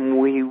 And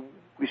we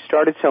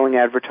started selling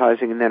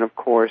advertising, and then, of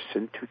course,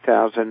 in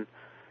 2000,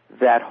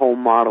 that whole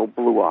model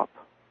blew up.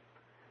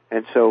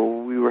 And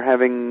so we were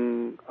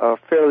having a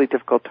fairly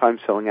difficult time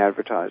selling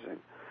advertising.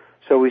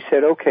 So we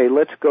said, okay,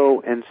 let's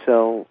go and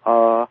sell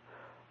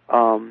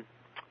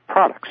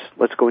products.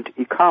 Let's go into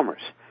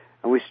e-commerce.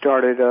 And we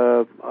started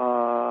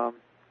to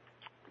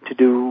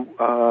do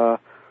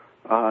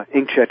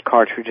inkjet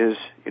cartridges,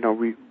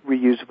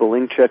 reusable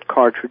inkjet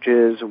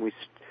cartridges, and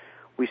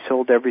we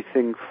sold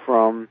everything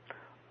from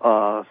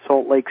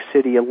Salt Lake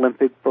City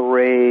Olympic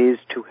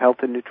berets to health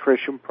and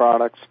nutrition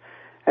products,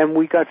 and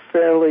we got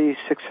fairly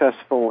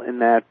successful in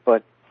that,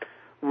 but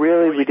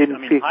really we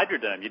didn't feel...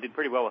 Hydroderm, you did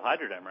pretty well with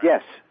Hydroderm, right?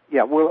 Yes.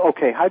 Yeah, well,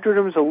 okay,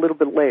 Hydroderm's a little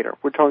bit later.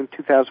 We're talking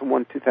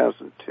 2001,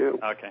 2002.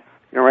 Okay.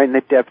 Right in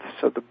the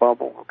depths of the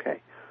bubble, okay.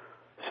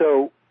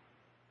 So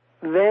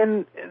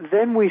then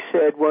we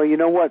said, well, you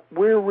know what?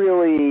 We're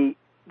really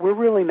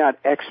not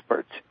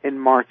experts in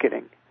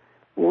marketing.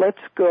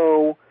 Let's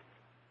go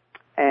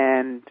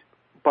and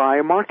buy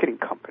a marketing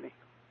company.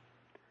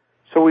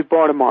 So we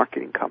bought a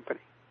marketing company.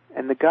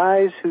 And the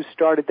guys who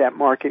started that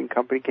marketing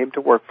company came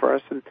to work for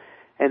us, and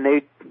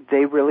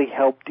they really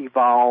helped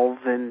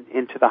evolve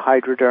into the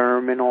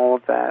Hydroderm and all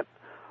of that.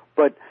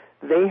 But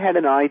they had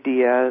an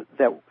idea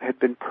that had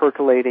been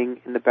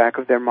percolating in the back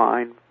of their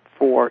mind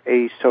for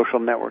a social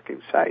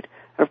networking site.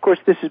 And of course,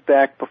 this is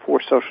back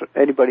before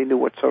anybody knew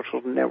what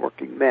social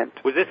networking meant.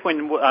 Was this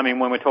when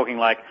we're talking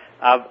like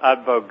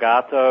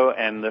Avogadro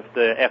and the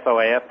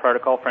FOAF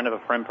protocol, friend of a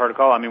friend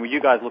protocol? Were you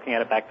guys looking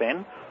at it back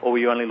then, or were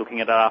you only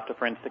looking at it after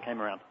Friendster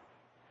came around?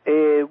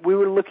 We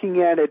were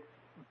looking at it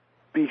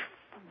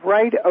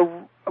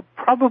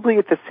probably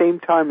at the same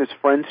time as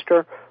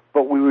Friendster,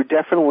 but we were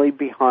definitely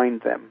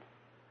behind them.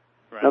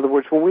 Right. In other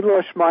words, when we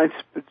launched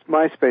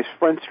MySpace,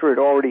 Friendster had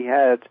already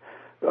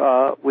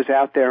was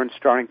out there and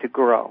starting to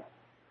grow.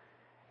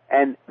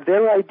 And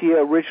their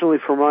idea originally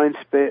for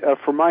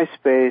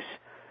MySpace,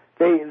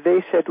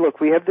 they said, look,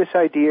 we have this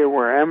idea,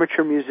 we're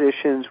amateur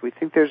musicians, we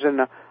think there's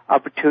an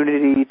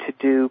opportunity to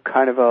do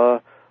kind of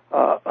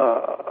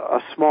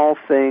a small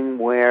thing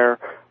where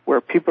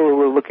people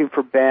who are looking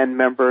for band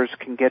members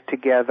can get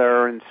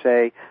together and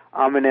say,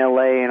 I'm in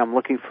LA and I'm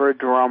looking for a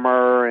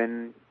drummer,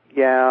 and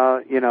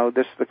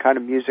this is the kind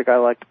of music I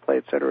like to play,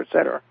 et cetera, et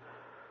cetera.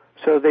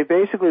 So they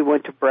basically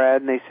went to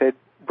Brad and they said,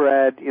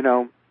 Brad,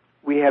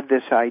 we have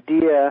this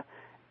idea,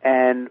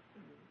 and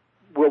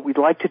what we'd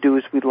like to do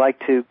is we'd like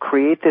to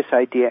create this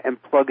idea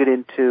and plug it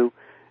into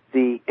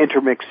the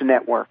Intermix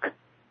network.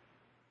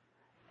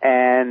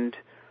 And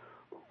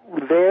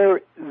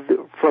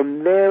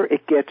from there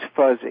it gets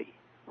fuzzy.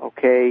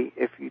 Okay,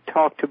 if you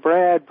talk to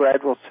Brad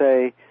will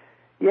say,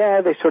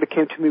 yeah, they sort of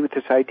came to me with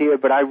this idea,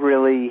 but I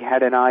really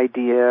had an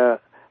idea.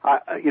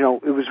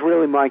 It was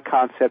really my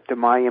concept and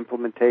my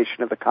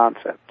implementation of the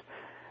concept.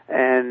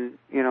 And,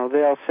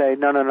 they'll say,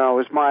 no, it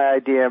was my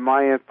idea,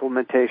 my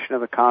implementation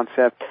of the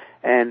concept,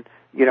 and,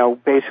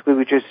 basically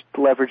we just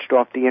leveraged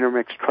off the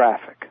Intermix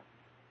traffic.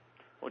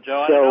 Well,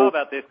 Joe, I don't know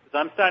about this, because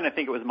I'm starting to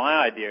think it was my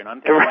idea, and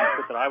I'm thinking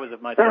that I was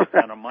of myself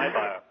down on my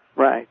bio.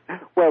 Right.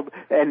 Well,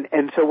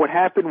 and so what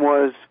happened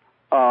was,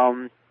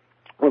 the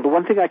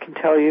one thing I can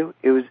tell you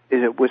is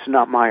it was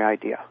not my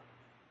idea.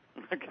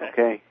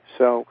 Okay.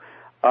 So,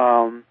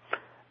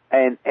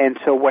 and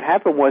so what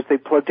happened was they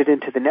plugged it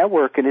into the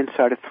network, and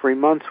inside of 3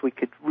 months we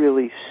could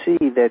really see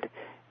that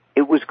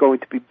it was going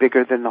to be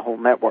bigger than the whole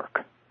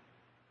network.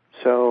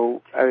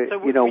 So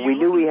we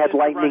knew we had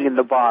lightning in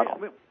the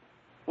bottle.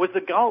 Was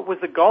the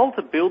goal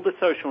to build the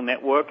social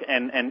network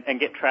and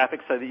get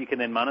traffic so that you can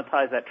then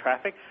monetize that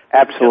traffic?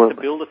 Absolutely. Just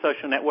to build a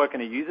social network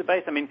and a user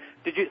base? I mean,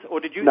 did you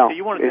No, do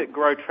you want to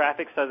grow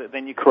traffic so that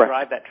then you could correct.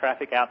 drive that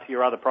traffic out to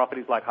your other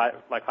properties like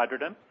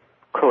Hydroderm?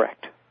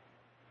 Correct.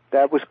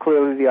 That was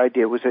clearly the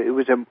idea. It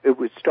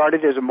was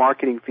started as a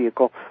marketing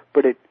vehicle,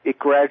 but it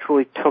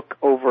gradually took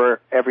over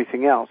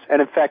everything else.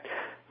 And in fact,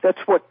 that's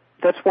why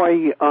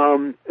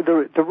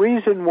the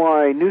reason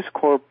why News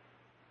Corp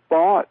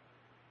bought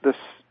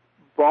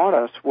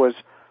us was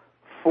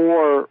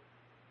for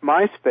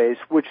MySpace,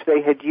 which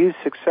they had used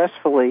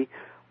successfully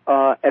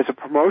as a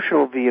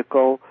promotional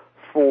vehicle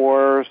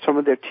for some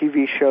of their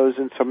TV shows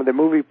and some of their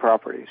movie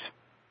properties.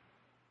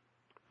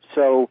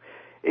 So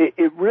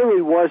it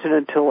really wasn't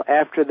until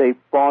after they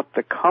bought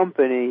the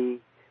company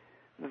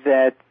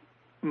that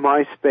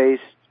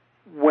MySpace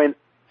went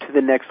to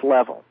the next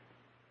level.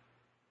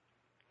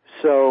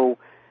 So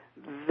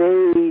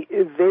they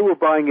were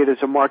buying it as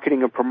a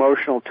marketing and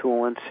promotional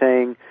tool and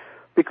saying,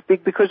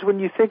 because when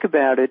you think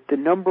about it, the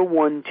number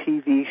one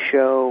TV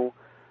show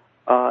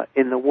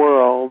in the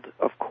world,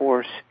 of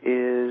course,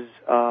 is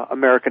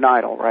American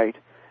Idol, right?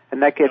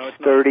 And that gets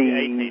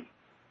 30.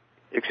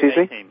 Excuse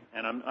me? A-Team,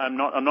 and I'm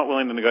not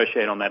willing to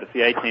negotiate on that. It's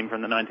the A-Team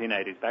from the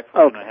 1980s, back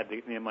when I had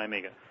my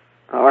Amiga.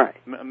 All right.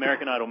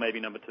 American Idol may be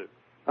number 2.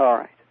 All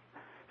right.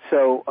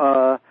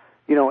 So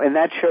and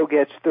that show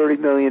gets 30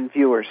 million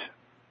viewers.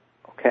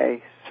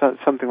 Okay, so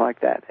something like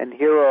that. And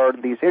here are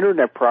these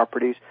internet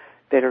properties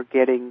that are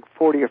getting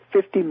 40 or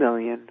 50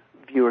 million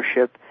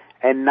viewership,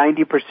 and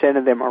 90%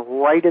 of them are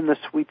right in the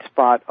sweet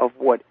spot of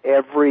what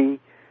every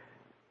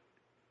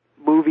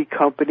movie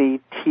company,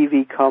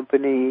 TV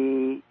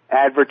company,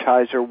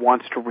 advertiser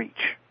wants to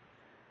reach.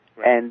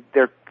 Right. And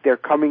they're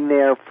coming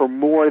there for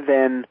more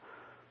than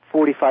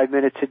 45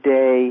 minutes a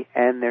day,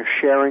 and they're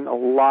sharing a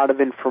lot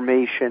of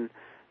information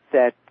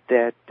that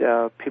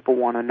people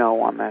want to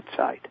know on that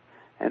site.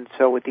 And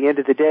so at the end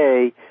of the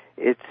day,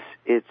 it's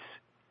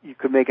you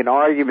could make an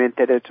argument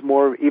that it's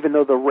more, even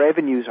though the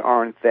revenues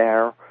aren't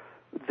there,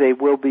 they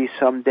will be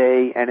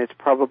someday, and it's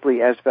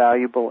probably as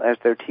valuable as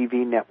their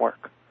TV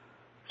network.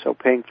 So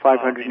paying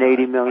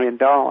 $580 million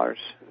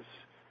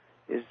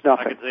is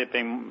nothing. I could see it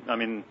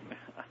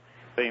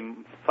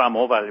being far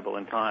more valuable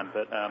in time,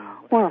 but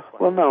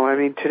well, no. I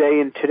mean,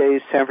 in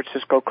today's San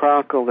Francisco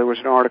Chronicle, there was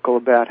an article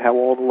about how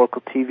all the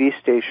local TV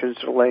stations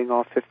are laying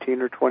off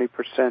 15 or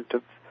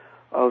 20%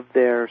 of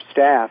their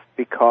staff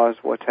because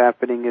what's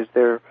happening is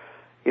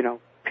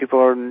people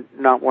are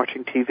not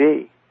watching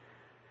TV.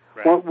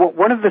 Right. Well,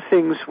 one of the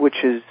things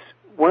which is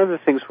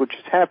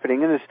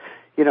happening, and is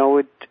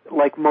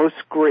like most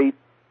great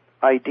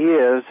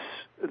ideas,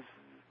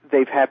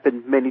 they've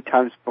happened many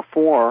times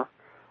before.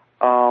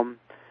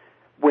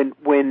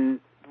 When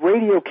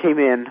radio came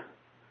in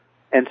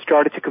and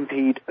started to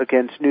compete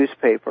against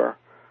newspaper,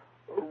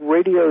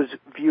 radio's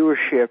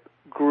viewership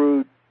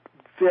grew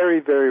very,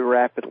 very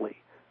rapidly,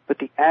 but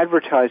the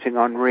advertising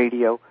on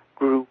radio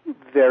grew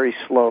very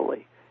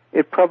slowly.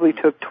 It probably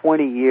took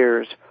 20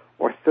 years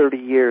or 30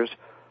 years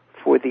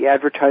for the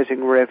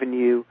advertising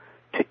revenue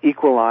to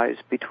equalize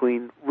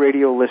between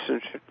radio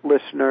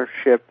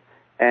listenership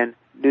and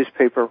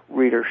newspaper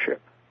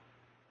readership.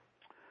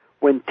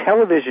 When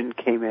television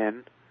came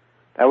in,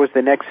 that was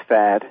the next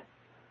fad,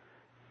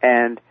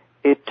 and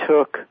it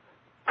took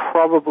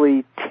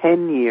probably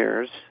 10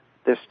 years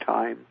this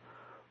time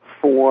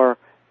for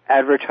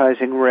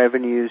advertising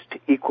revenues to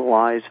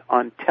equalize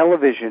on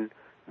television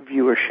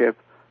viewership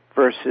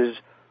versus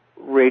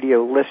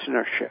radio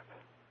listenership.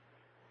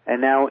 And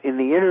now in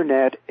the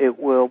Internet, it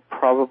will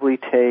probably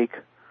take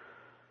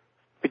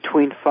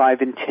between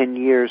 5 and 10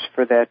 years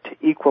for that to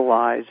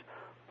equalize.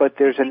 But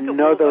there's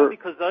another...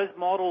 Because those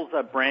models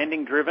are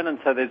branding driven, and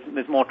so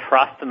there's more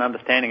trust and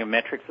understanding of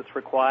metrics that's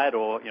required,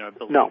 or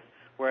belief. No.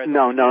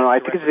 No. I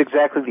think it's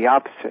exactly the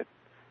opposite.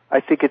 I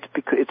think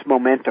it's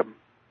momentum.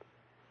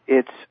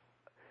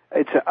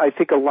 I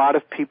think a lot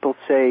of people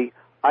say,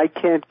 I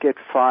can't get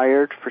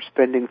fired for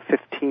spending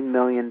 $15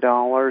 million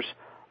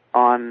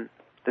on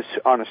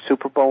a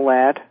Super Bowl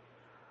ad.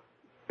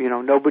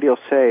 Nobody will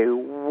say,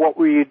 what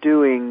were you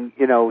doing,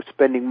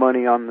 spending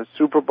money on the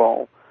Super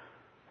Bowl,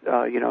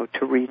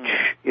 to reach,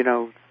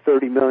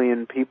 30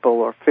 million people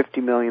or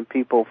 50 million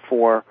people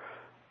for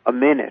a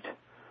minute.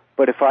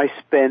 But if I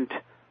spent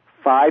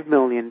 $5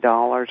 million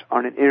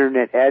on an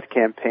internet ad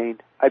campaign,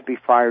 I'd be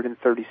fired in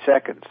 30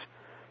 seconds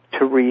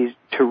to reach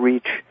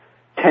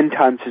 10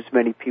 times as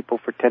many people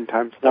for 10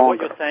 times longer.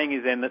 So what you're saying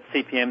is then that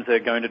CPMs are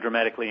going to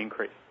dramatically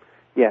increase?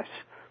 Yes.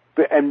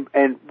 And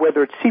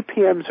whether it's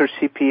CPMs or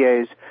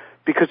CPAs,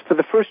 because for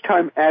the first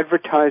time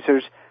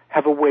advertisers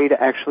have a way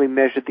to actually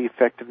measure the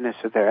effectiveness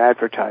of their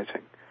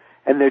advertising.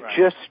 And they're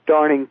just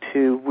starting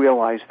to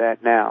realize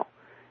that now,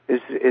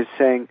 is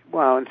saying,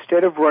 well,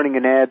 instead of running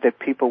an ad that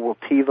people will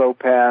TiVo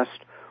past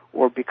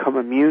or become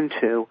immune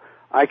to,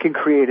 I can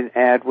create an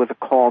ad with a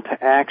call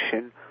to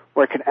action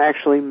where I can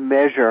actually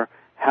measure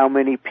how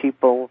many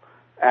people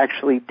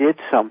actually did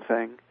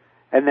something.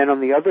 And then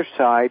on the other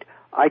side,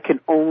 I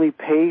can only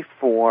pay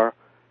for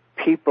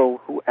people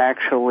who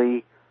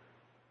actually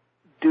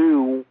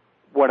do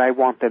what I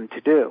want them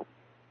to do.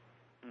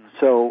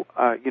 So,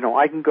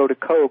 I can go to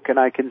Coke and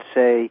I can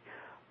say,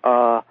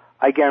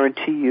 I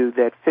guarantee you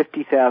that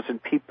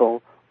 50,000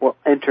 people will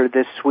enter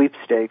this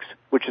sweepstakes,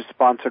 which is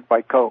sponsored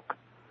by Coke.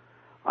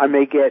 I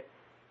may get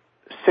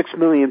 6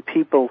 million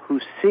people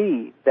who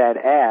see that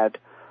ad,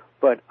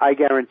 but I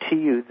guarantee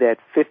you that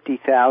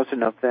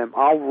 50,000 of them,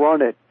 I'll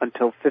run it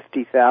until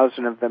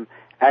 50,000 of them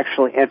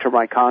actually enter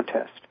my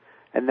contest.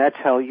 And that's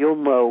how you'll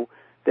know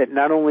that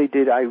not only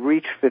did I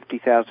reach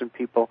 50,000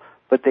 people,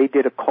 but they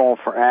did a call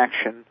for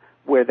action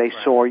where they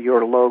saw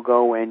your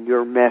logo and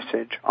your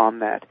message on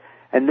that.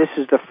 And this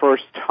is the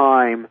first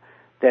time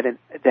that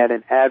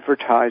an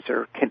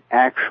advertiser can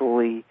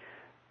actually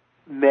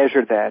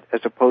measure that, as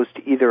opposed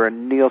to either a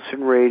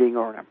Nielsen rating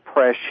or an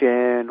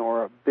impression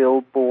or a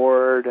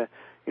billboard,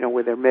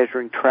 where they're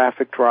measuring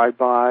traffic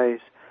drive-bys.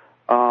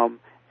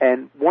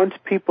 And once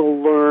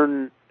people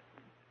learn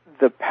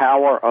the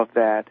power of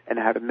that and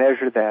how to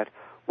measure that,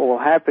 what will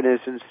happen is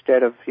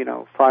instead of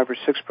 5 or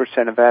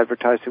 6% of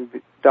advertising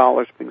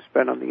dollars being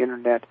spent on the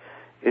internet,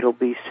 it'll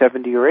be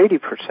 70 or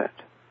 80%.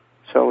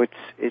 So it's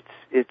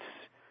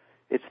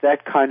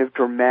that kind of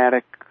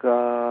dramatic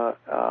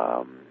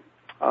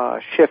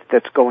shift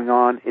that's going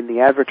on in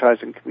the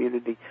advertising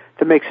community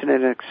that makes it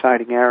an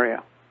exciting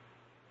area.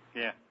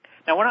 Yeah.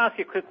 Now, I want to ask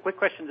you quick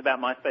questions about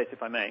MySpace,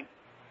 if I may.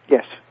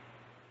 Yes.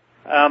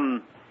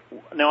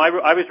 Now,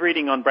 I was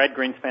reading on Brad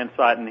Greenspan's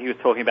site, and he was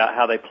talking about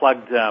how they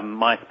plugged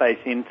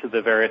MySpace into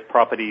the various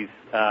properties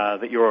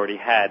that you already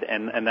had,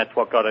 and that's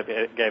what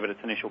gave it its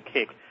initial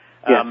kick.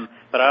 Yes.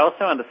 But I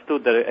also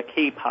understood that a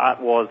key part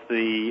was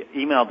the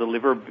email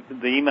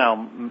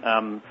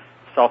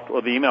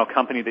software, the email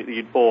company that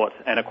you'd bought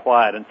and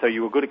acquired, and so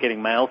you were good at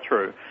getting mail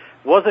through.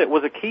 Was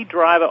a key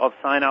driver of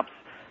sign-ups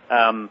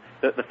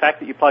the fact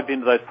that you plugged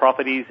into those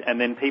properties and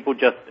then people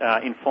just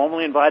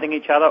informally inviting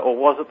each other, or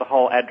was it the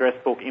whole address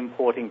book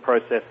importing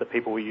process that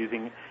people were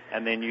using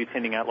and then you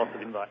sending out lots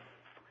of invites?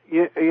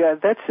 Yeah,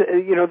 that's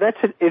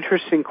an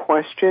interesting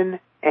question,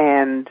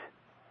 and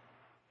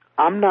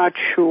I'm not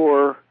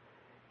sure.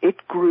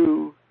 It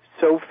grew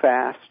so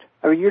fast.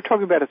 I mean, you're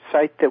talking about a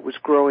site that was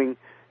growing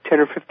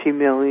 10 or 15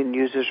 million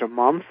users a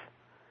month.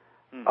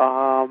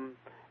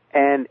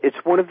 And it's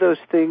one of those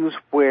things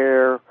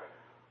where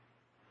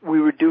we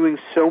were doing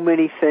so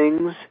many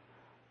things.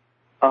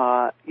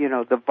 The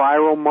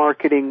viral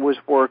marketing was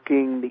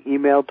working, the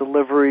email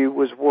delivery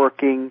was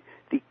working,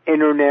 the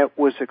internet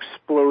was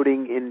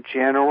exploding in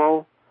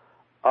general.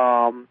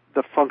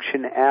 The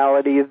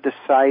functionality of the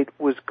site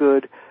was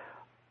good.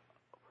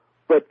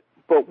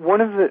 But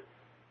one of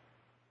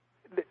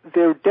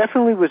there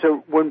definitely was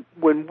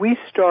when we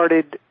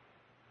started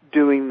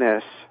doing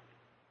this,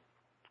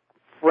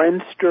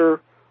 Friendster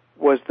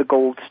was the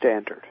gold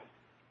standard.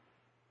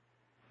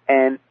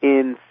 And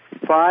in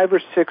 5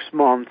 or 6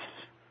 months,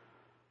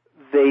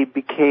 they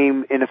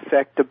became, in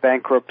effect, a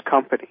bankrupt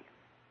company.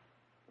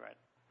 Right.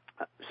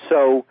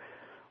 So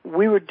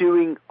we were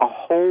doing a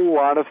whole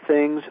lot of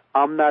things.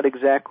 I'm not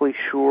exactly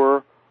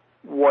sure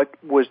what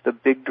was the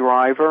big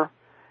driver.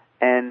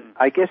 And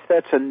I guess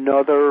that's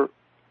another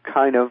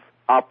kind of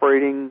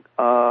operating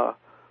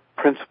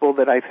principle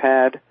that I've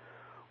had,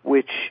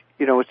 which,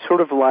 it's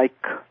sort of like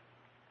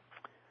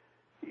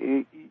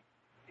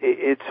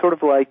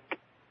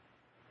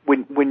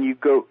when you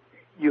go,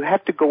 you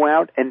have to go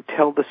out and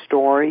tell the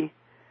story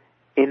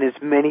in as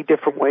many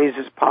different ways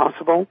as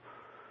possible.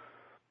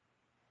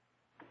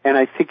 And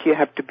I think you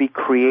have to be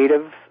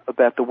creative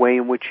about the way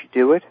in which you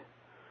do it.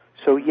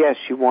 So yes,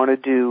 you want to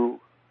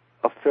do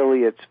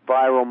affiliates,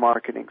 viral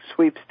marketing,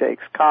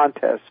 sweepstakes,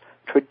 contests,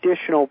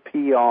 traditional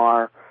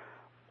PR,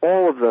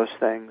 all of those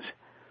things,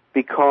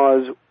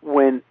 because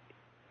when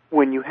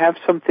you have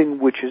something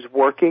which is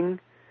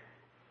working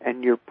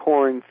and you're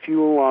pouring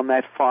fuel on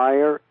that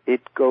fire,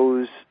 it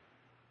goes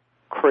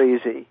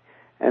crazy.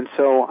 And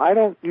so I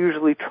don't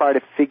usually try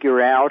to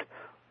figure out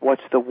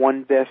what's the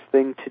one best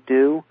thing to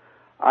do.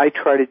 I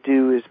try to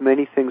do as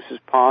many things as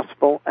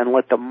possible and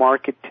let the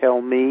market tell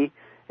me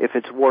if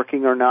it's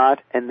working or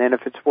not, and then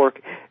if it's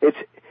working,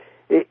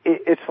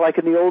 it's like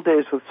in the old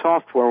days with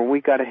software. When we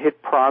got a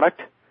hit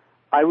product,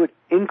 I would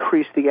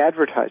increase the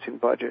advertising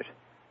budget.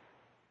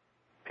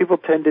 People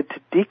tended to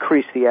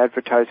decrease the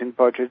advertising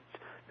budget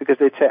because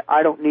they'd say,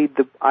 I don't need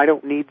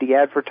the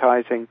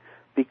advertising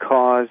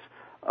because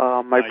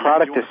my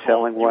product is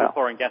selling well. You were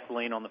pouring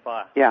gasoline on the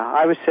fire. Yeah,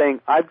 I was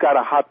saying, I've got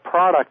a hot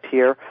product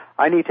here.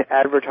 I need to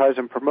advertise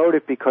and promote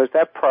it because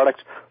that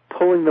product's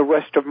pulling the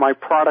rest of my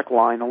product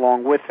line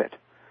along with it.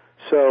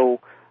 So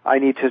I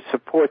need to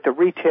support the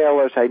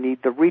retailers. I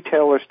need the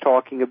retailers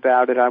talking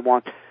about it. I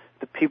want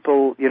the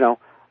people,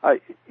 I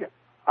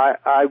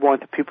want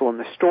the people in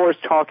the stores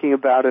talking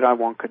about it. I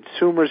want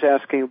consumers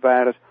asking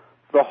about it,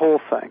 the whole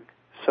thing.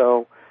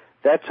 So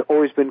that's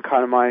always been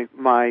kind of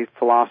my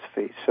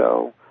philosophy.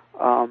 So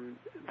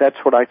that's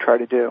what I try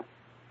to do.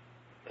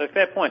 So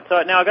fair point.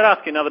 So now I've got to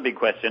ask you another big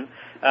question.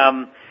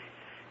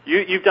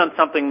 You've done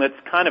something that's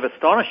kind of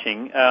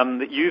astonishing,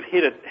 that you've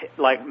hit it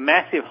like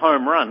massive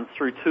home runs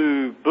through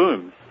two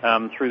booms,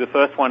 through the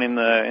first one in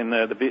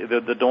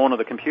the dawn of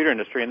the computer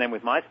industry, and then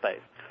with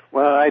MySpace.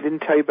 Well, I didn't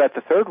tell you about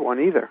the third one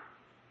either.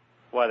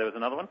 Why, there was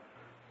another one?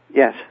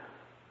 Yes.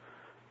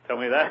 Tell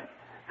me that.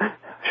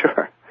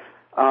 Sure.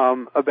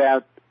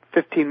 About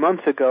 15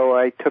 months ago,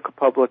 I took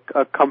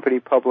a company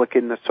public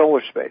in the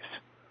solar space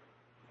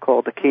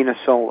called Akina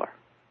Solar,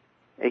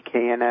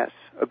 AKNS,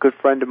 a good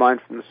friend of mine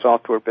from the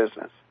software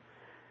business.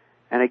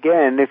 And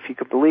again, if you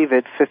could believe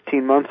it,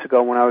 15 months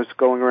ago when I was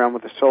going around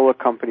with a solar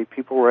company,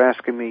 people were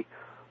asking me,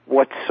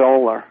 what's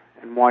solar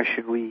and why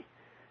should we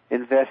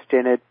invest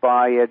in it,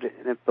 buy it,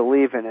 and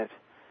believe in it?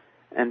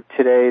 And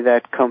today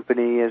that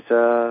company is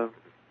a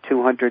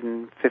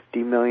 $250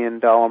 million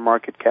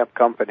market cap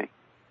company.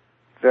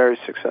 Very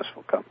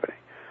successul company.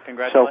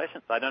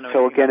 Congratulations. I don't know.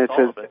 So again,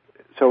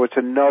 it's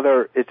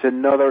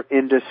another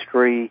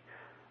industry.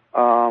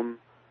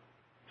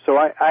 So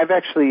I've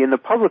actually, in the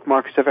public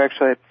markets, I've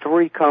actually had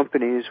three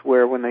companies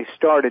where when they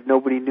started,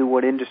 nobody knew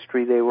what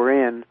industry they were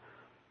in,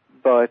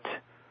 but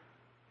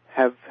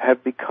have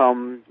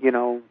become,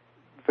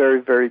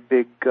 very, very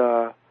big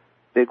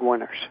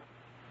winners.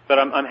 But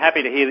I'm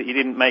happy to hear that you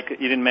didn't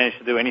manage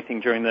to do anything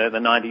during the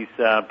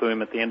 90s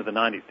boom at the end of the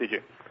 90s, did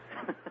you?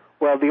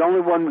 Well, the only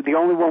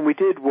one we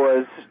did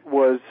was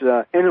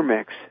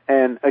Intermix,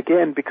 and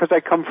again, because I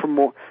come from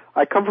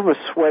a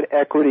sweat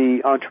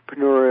equity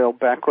entrepreneurial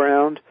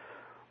background,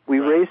 we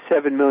raised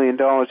 $7 million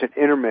at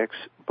Intermix,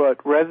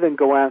 but rather than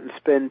go out and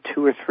spend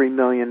 $2 or $3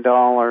 million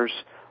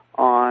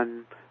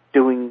on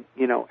doing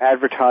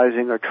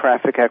advertising or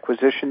traffic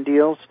acquisition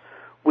deals,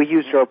 we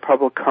used our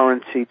public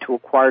currency to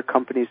acquire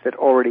companies that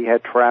already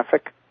had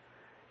traffic,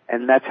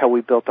 and that's how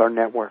we built our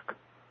network.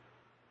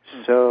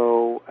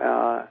 So,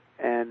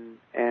 and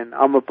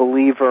I'm a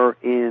believer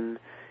in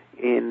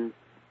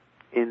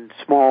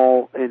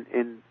small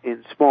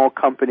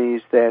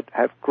companies that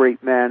have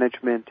great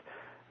management,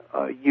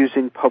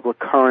 using public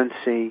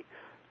currency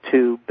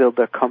to build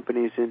their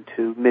companies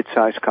into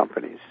mid-sized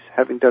companies.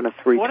 Having done it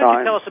three times. Why don't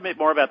you tell us a bit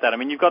more about that? I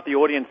mean, you've got the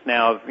audience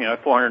now of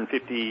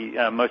 450,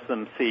 most of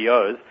them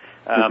CEOs.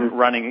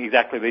 Running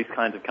exactly these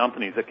kinds of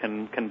companies that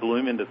can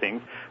bloom into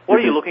things. What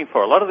are you looking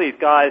for? A lot of these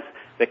guys,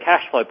 they're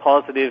cash flow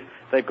positive.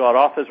 They've got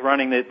offers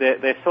running.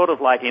 They're sort of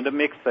like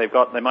Intermix. They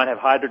might have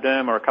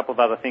Hydroderm or a couple of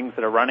other things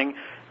that are running.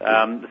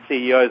 The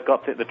CEO's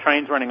got the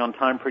train's running on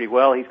time pretty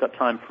well. He's got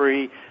time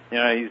free.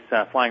 He's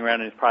flying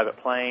around in his private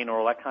plane or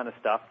all that kind of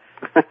stuff.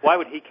 Why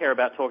would he care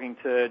about talking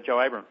to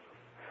Joe Abrams?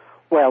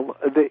 Well,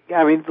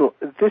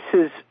 this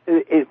is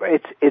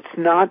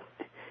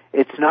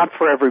it's not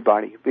for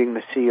everybody being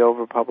the CEO of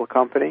a public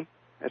company.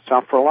 It's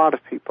not for a lot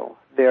of people.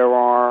 There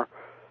are,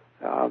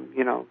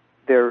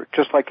 they're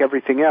just like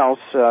everything else.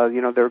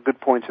 There are good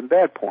points and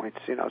bad points.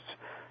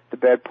 The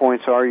bad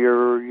points are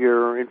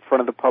you're in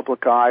front of the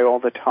public eye all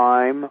the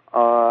time.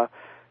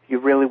 You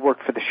really work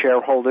for the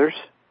shareholders,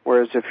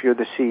 whereas if you're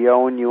the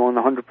CEO and you own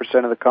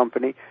 100% of the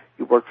company,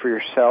 you work for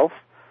yourself.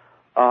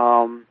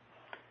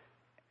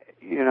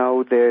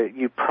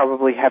 You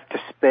probably have to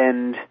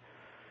spend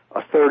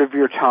a third of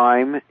your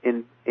time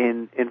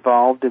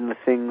involved in the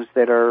things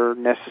that are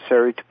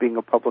necessary to being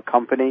a public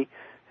company,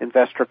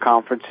 investor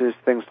conferences,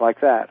 things like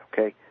that.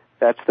 Okay,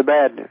 that's the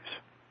bad news.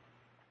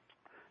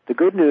 The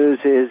good news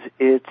is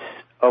it's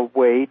a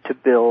way to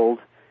build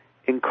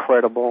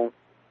incredible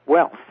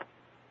wealth.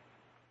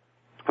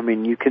 I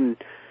mean, you can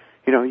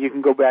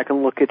go back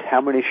and look at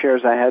how many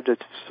shares I had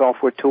at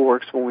Software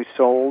Toolworks when we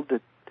sold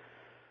at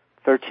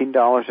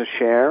 $13 a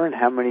share, and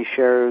how many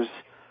shares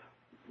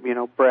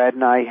Brad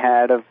and I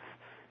had of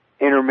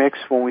Intermix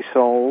when we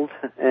sold,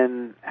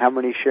 and how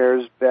many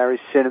shares Barry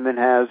Cinnamon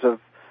has of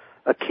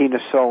Akina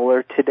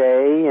Solar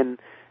today, and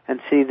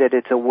see that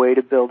it's a way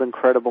to build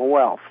incredible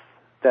wealth.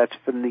 That's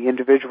from the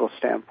individual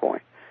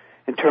standpoint.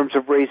 In terms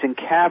of raising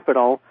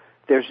capital,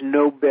 there's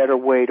no better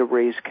way to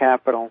raise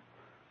capital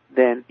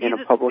than in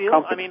a public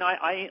company.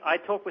 I mean, I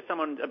talked with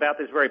someone about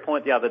this very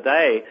point the other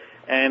day,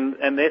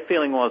 and their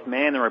feeling was,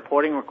 man, the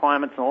reporting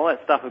requirements and all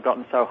that stuff have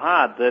gotten so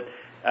hard that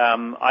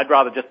I'd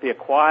rather just be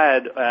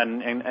acquired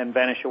and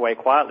vanish away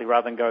quietly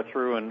rather than go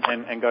through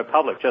and go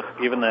public, just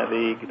given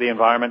the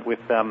environment with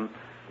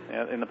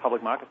in the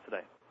public markets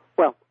today.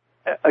 Well,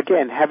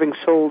 again, having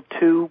sold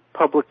two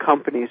public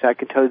companies, I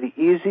can tell you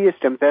the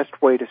easiest and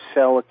best way to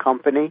sell a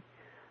company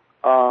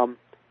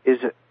is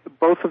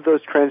both of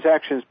those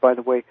transactions, by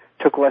the way,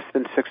 took less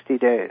than 60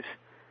 days.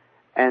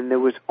 And there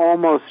was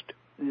almost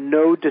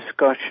no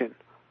discussion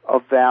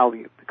of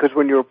value, because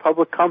when you're a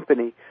public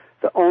company,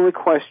 the only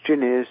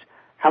question is,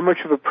 how much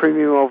of a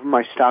premium over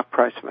my stock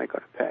price am I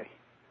going to pay?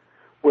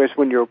 Whereas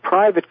when you're a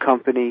private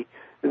company,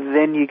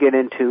 then you get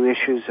into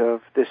issues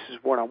of this is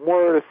what I'm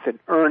worth and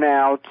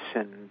earnouts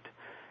and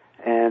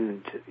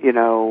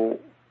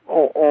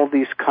all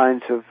these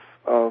kinds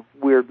of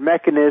weird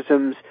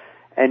mechanisms,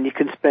 and you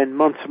can spend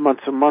months and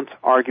months and months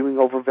arguing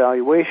over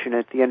valuation.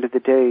 At the end of the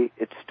day,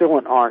 it's still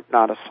an art,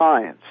 not a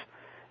science.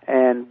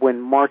 And when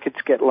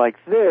markets get like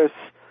this,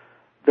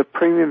 the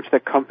premiums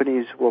that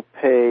companies will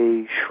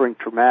pay shrink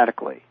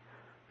dramatically.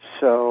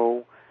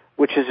 So,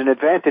 which is an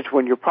advantage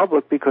when you're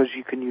public because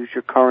you can use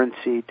your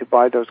currency to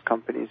buy those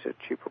companies at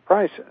cheaper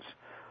prices.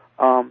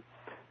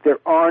 There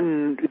are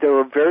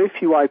very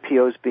few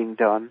IPOs being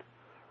done.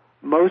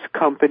 Most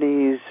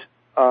companies,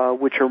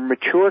 which are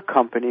mature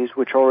companies,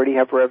 which already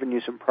have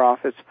revenues and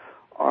profits,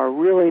 are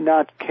really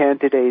not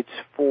candidates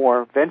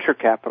for venture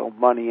capital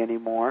money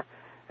anymore,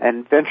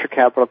 and venture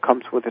capital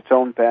comes with its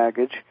own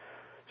baggage.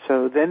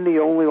 So then the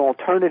only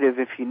alternative,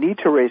 if you need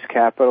to raise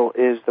capital,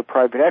 is the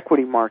private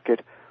equity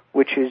market,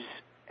 which is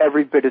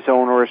every bit as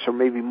onerous or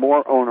maybe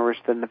more onerous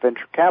than the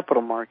venture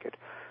capital market.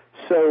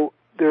 So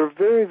there are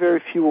very, very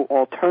few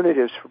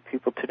alternatives for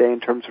people today in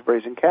terms of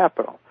raising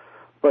capital.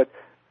 But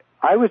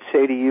I would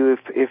say to you,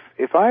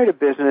 if I had a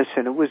business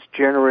and it was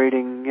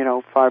generating,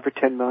 $5 or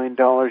 $10 million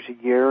a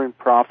year in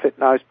profit,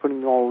 and I was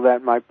putting all of that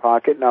in my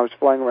pocket, and I was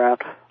flying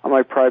around on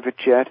my private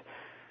jet,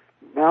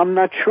 now I'm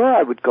not sure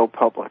I would go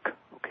public.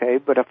 Okay,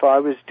 but if I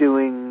was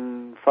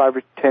doing $5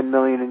 or $10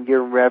 million a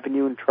year in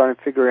revenue and trying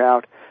to figure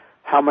out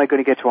how am I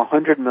going to get to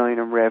 $100 million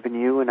in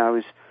revenue, and I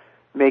was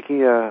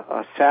making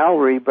a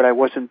salary, but I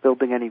wasn't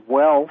building any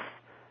wealth,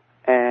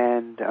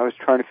 and I was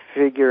trying to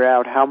figure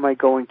out how am I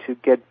going to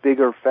get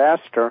bigger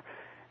faster,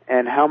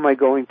 and how am I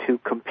going to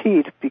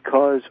compete,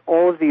 because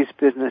all of these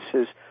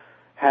businesses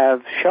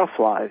have shelf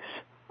lives.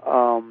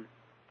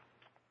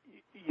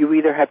 You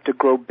either have to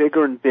grow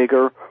bigger and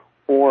bigger,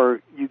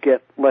 or you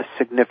get less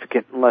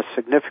significant and less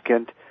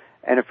significant.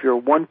 And if you're a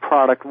one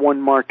product,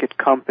 one market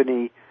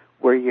company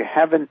where you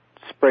haven't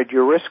spread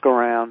your risk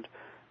around,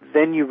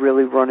 then you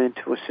really run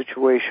into a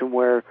situation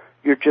where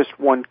you're just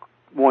one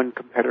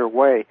competitor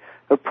away.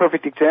 A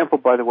perfect example,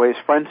 by the way, is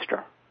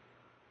Friendster.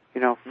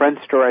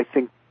 Friendster, I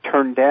think,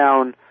 turned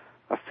down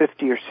a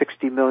 $50 or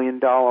 $60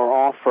 million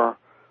offer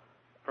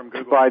from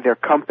Google to buy their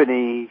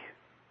company,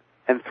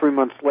 and 3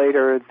 months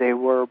later they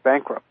were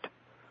bankrupt.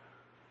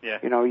 Yeah.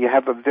 You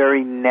have a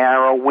very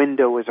narrow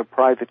window as a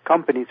private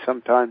company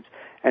sometimes,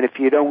 and if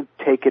you don't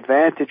take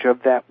advantage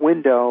of that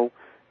window,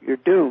 you're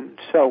doomed.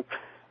 So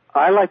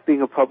I like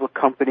being a public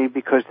company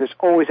because there's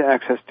always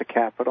access to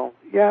capital.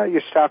 Yeah,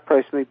 your stock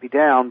price may be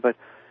down, but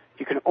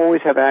you can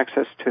always have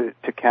access to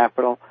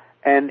capital.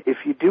 And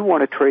if you do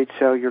want to trade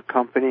sell your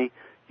company,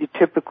 you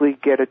typically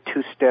get a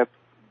two-step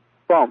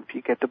bump.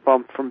 You get the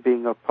bump from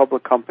being a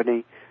public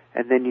company,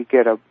 and then you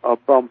get a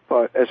bump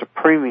as a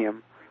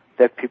premium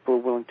that people are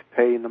willing to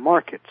pay in the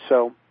market.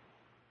 So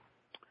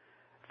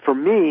for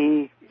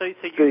me, the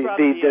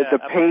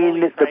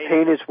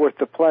pain is worth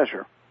the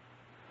pleasure.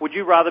 Would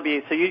you rather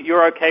be, so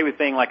you're okay with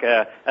being like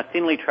a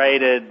thinly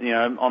traded,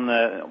 on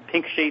the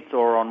pink sheets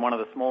or on one of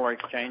the smaller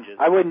exchanges?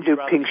 I wouldn't do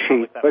pink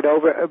sheet, but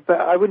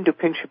I wouldn't do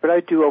pink sheet, but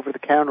I'd do over the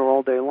counter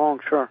all day long,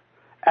 sure.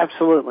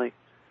 Absolutely.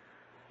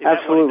 Is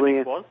Absolutely.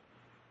 That what Intermix was?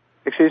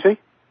 Excuse me?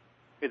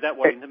 Is that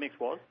what Intermix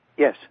was?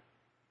 Yes.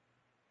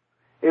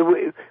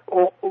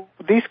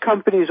 These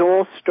companies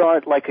all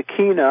start, like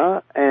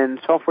Akina and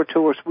Software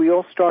Toolers, we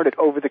all start at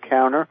over the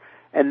counter,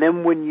 and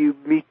then when you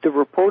meet the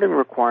reporting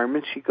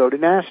requirements, you go to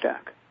NASDAQ.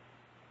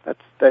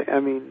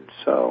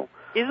 So.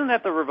 Isn't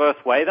that the reverse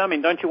way, though? I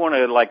mean, don't you want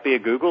to, be a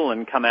Google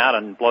and come out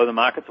and blow the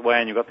markets away,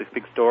 and you've got this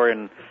big story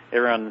and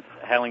everyone's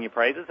hailing your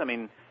praises? I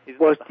mean, isn't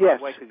that the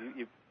hard way? Because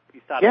you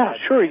started. Yeah,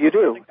 sure, you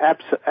do.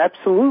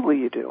 Absolutely,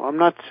 you do. I'm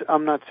not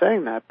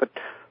saying that, but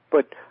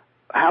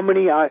how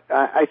many?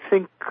 I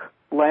think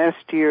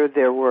last year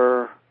there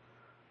were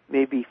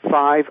maybe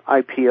 5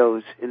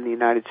 IPOs in the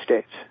United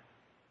States,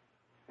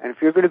 and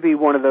if you're going to be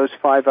one of those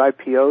 5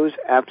 IPOs,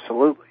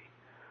 absolutely.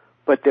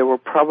 But there were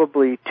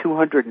probably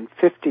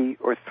 250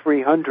 or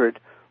 300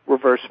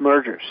 reverse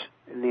mergers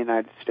in the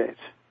United States.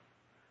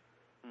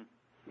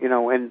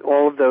 And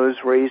all of those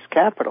raised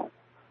capital.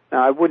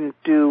 Now, I wouldn't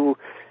do,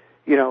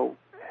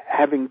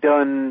 having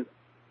done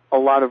a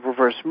lot of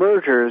reverse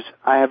mergers,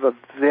 I have a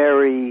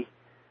very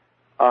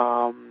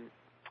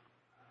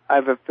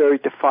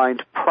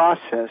defined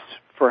process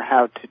for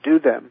how to do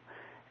them.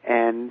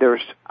 And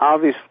there's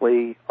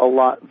obviously a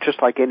lot,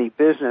 just like any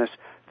business,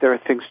 there are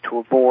things to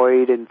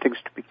avoid and things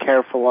to be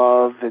careful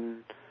of,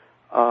 and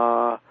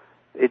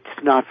it's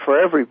not for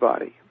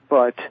everybody.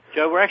 But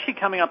Joe, we're actually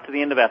coming up to the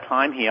end of our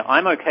time here.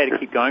 I'm okay to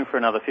keep going for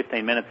another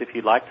 15 minutes if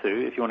you'd like to.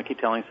 If you want to keep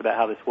telling us about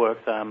how this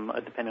works,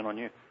 depending on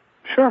you.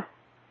 Sure.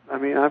 I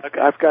mean, I've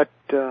got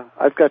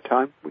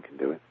time. We can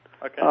do it.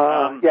 Okay.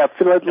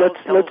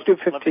 Let's do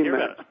 15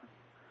 minutes.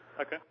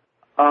 Okay.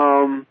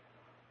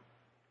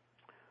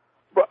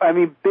 But I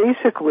mean,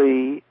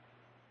 basically,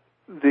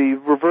 the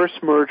reverse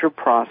merger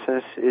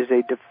process is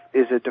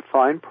a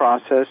defined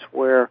process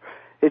where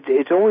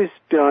it's always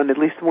done. At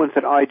least the ones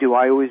that I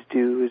always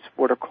do is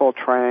what are called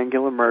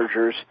triangular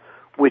mergers,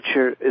 which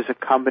is a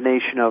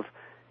combination of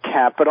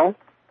capital,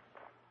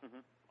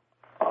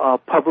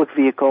 public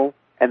vehicle,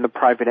 and the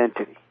private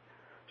entity.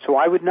 So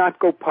I would not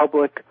go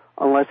public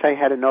unless I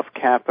had enough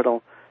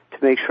capital to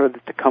make sure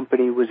that the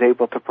company was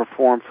able to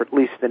perform for at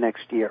least the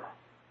next year.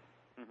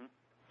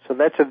 So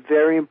that's a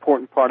very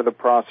important part of the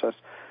process.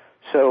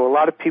 So a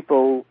lot of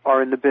people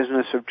are in the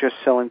business of just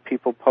selling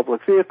people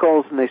public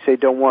vehicles, and they say,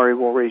 don't worry,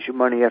 we'll raise you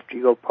money after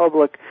you go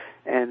public,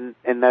 and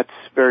that's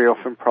very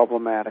often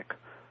problematic.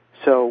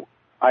 So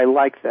I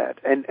like that.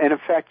 And in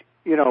fact,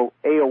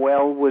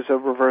 AOL was a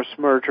reverse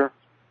merger.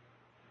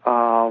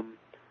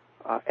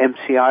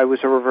 MCI was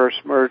a reverse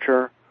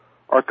merger.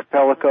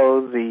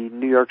 Archipelago, the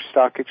New York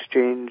Stock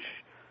Exchange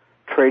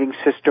trading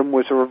system,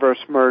 was a reverse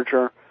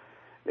merger.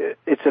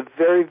 It's a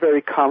very,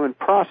 very common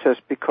process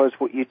because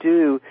what you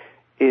do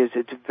is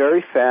it's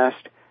very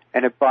fast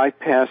and it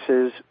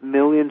bypasses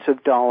millions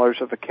of dollars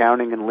of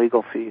accounting and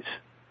legal fees.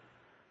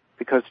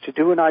 Because to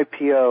do an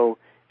IPO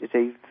is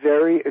a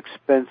very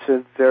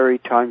expensive, very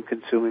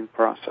time-consuming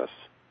process.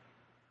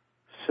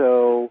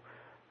 So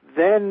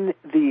then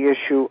the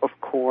issue, of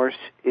course,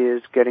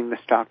 is getting the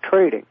stock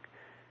trading.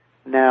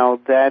 Now,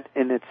 that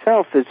in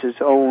itself is its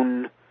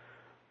own,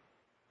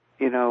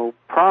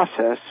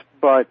 process,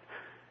 but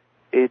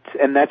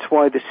and that's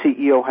why the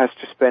CEO has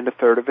to spend a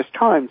third of his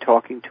time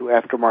talking to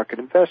aftermarket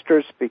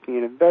investors, speaking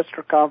at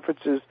investor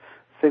conferences,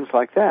 things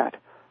like that.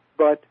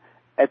 But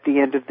at the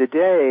end of the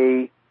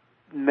day,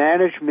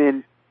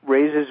 management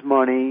raises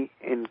money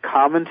in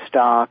common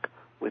stock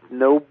with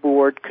no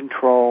board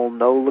control,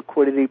 no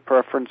liquidity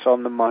preference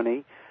on the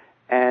money,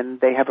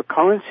 and they have a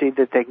currency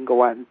that they can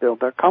go out and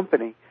build their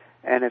company.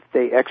 And if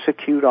they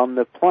execute on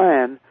the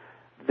plan,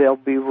 they'll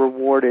be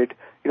rewarded.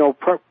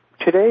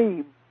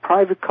 Today,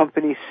 private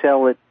companies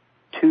sell at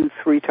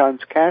 2-3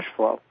 times cash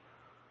flow,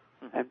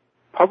 and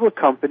public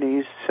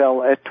companies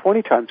sell at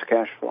 20 times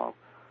cash flow.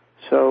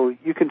 So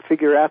you can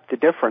figure out the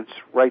difference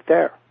right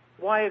there.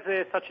 Why is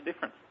there such a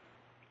difference?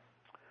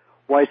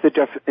 Why is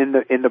the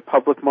in the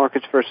public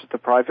markets versus the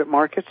private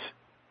markets?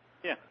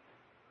 Yeah.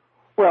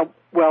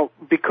 Well,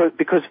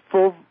 because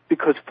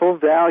full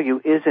value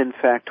is in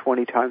fact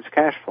 20 times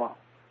cash flow.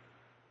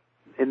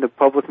 In the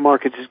public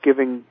markets is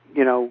giving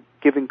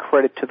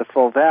credit to the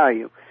full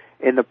value.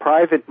 In the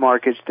private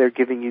markets, they're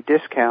giving you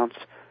discounts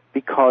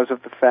because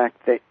of the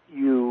fact that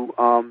you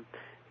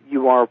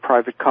are a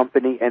private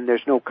company and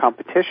there's no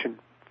competition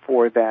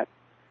for that.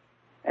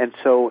 And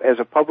so, as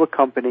a public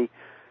company,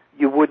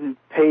 you wouldn't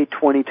pay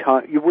 20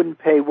 times. You wouldn't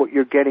pay what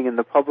you're getting in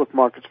the public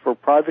markets for a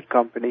private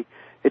company.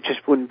 It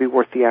just wouldn't be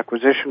worth the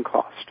acquisition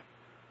cost.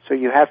 So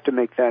you have to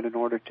make that in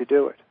order to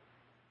do it.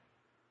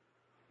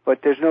 But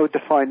there's no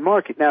defined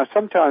market. Now,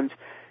 sometimes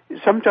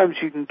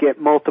you can get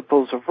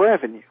multiples of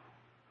revenue.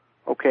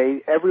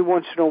 Okay, every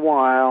once in a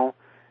while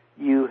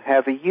you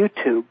have a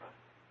YouTube.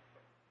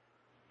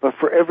 But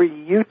for every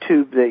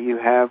YouTube that you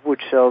have,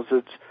 which sells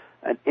its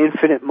an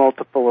infinite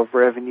multiple of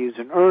revenues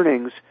and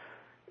earnings,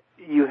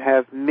 you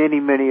have many,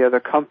 many other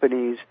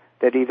companies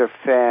that either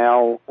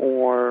fail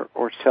or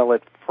sell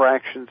at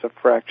fractions of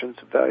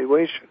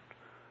valuation.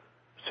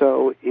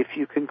 So if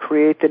you can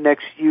create the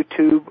next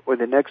YouTube or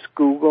the next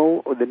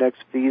Google or the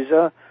next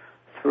Visa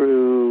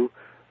through,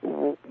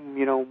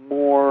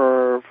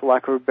 more, for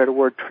lack of a better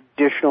word,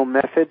 traditional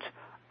methods,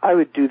 I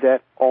would do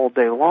that all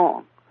day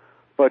long.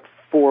 But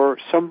for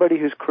somebody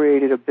who's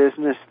created a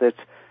business that's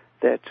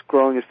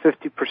growing at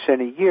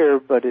 50% a year,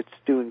 but it's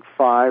doing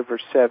 $5 or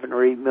 $7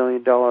 or $8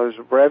 million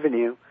of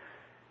revenue,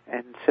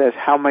 and says,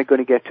 how am I going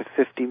to get to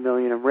 $50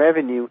 million in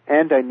revenue,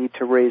 and I need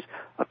to raise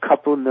a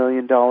couple of $1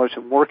 million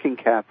in working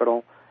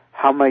capital,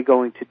 how am I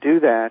going to do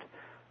that?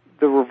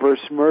 The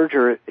reverse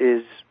merger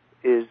is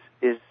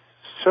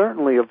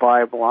certainly a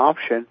viable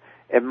option.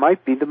 It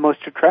might be the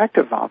most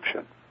attractive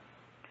option.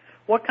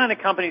 What kind of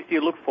companies do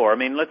you look for? I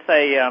mean, let's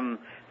say some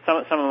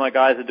of my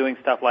guys are doing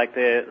stuff like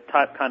they're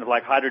kind of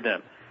like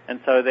Hydroderm. And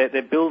so they're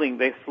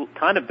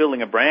kind of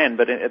building a brand,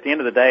 but at the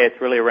end of the day,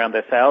 it's really around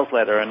their sales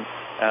letter, and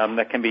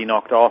that can be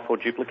knocked off or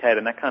duplicated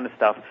and that kind of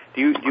stuff. Do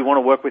you want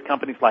to work with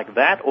companies like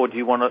that, or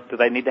do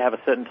they need to have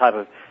a certain type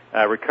of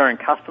recurring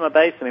customer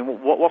base? I mean,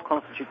 what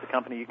constitutes the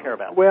company you care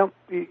about? Well,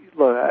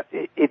 look,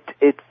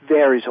 it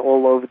varies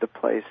all over the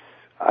place.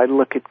 I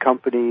look at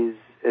companies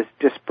as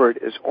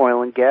disparate as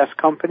oil and gas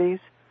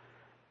companies.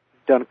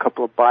 Done a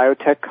couple of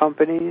biotech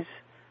companies,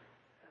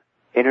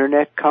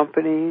 internet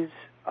companies.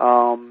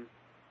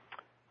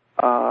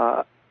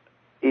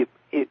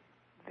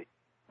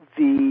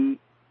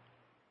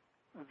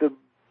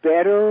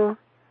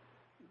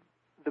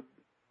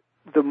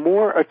 The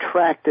more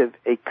attractive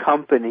a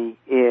company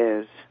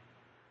is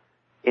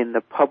in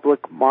the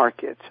public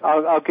markets.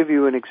 I'll give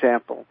you an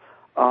example.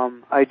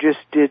 I just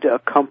did a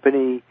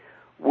company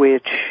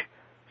which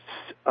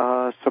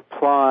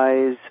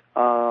supplies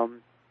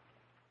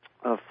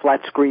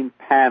flat screen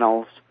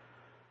panels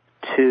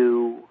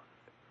to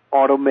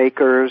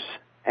automakers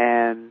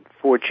and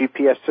for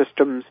GPS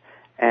systems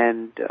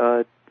and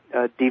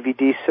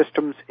DVD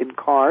systems in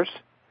cars,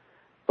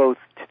 both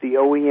to the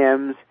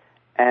OEMs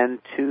and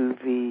to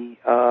the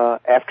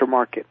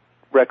aftermarket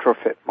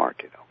retrofit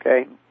market,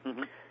 okay?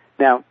 Mm-hmm.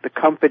 Now, the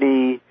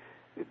company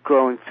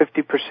growing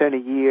 50% a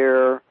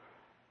year,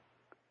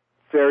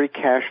 very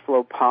cash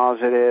flow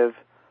positive,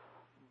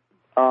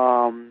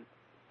 and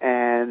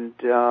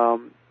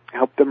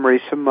helped them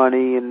raise some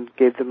money and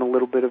gave them a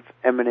little bit of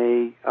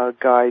M&A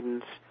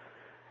guidance.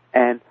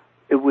 And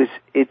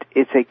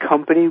it's a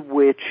company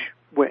which,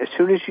 as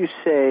soon as you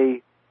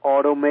say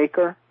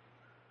automaker,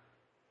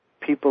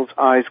 people's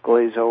eyes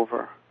glaze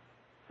over.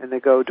 And they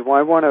go, do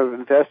I want to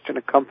invest in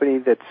a company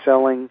that's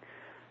selling,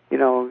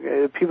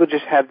 people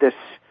just have this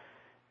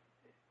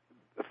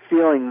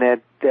feeling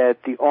that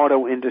the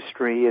auto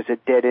industry is a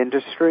dead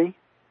industry.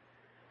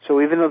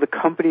 So even though the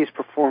company is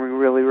performing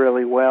really,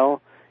 really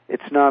well,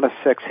 it's not a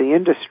sexy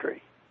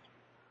industry.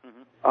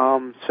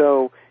 Mm-hmm.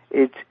 So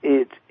it's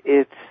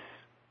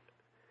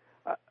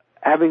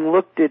having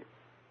looked at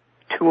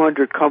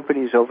 200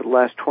 companies over the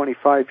last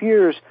 25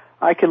 years,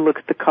 I can look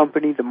at the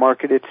company, the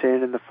market it's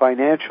in, and the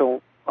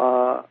financial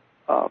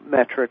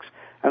metrics,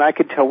 and I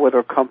can tell whether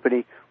a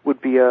company would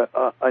be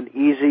an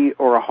easy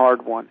or a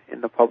hard one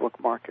in the public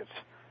markets.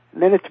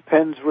 And then it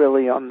depends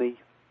really on the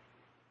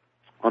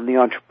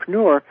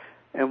entrepreneur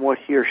and what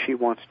he or she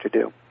wants to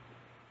do.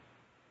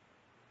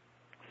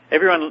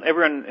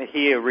 Everyone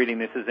here reading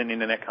this is an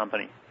internet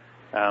company,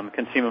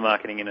 consumer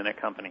marketing internet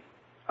company.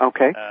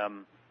 Okay.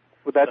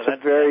 Well, that's a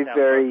very,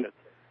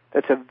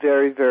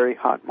 very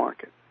hot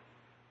market.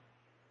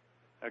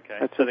 Okay.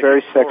 That's a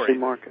very sexy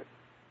market.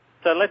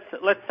 So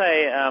let's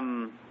say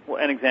an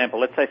example.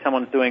 Let's say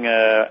someone's doing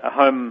a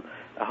home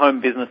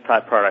business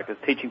type product. It's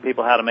teaching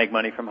people how to make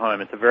money from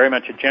home. It's very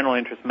much a general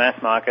interest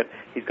mass market.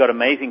 He's got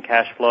amazing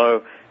cash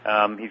flow.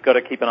 He's got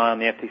to keep an eye on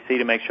the FTC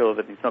to make sure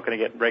that he's not going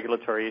to get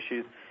regulatory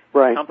issues.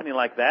 Right. A company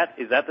like that,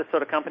 is that the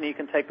sort of company you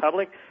can take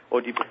public,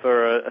 or do you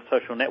prefer a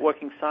social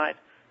networking site?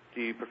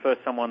 Do you prefer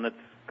someone that's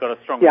got a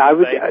strong base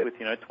with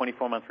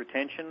 24-month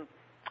retention?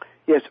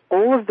 Yes,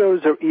 all of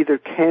those are either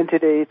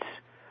candidates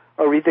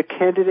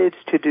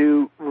to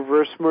do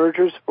reverse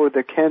mergers, or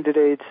they're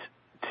candidates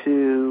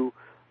to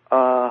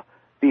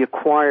be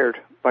acquired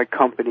by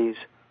companies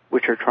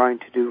which are trying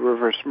to do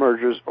reverse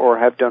mergers or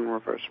have done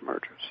reverse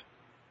mergers.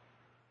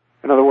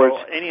 In other words,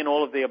 any and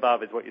all of the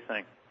above is what you're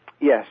saying.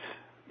 Yes,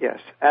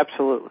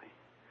 absolutely.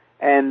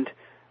 And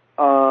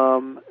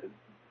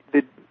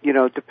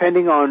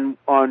depending on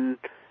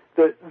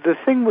the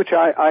thing which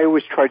I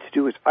always try to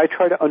do is I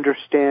try to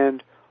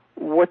understand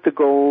what the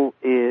goal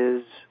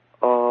is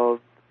of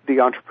the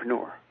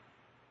entrepreneur.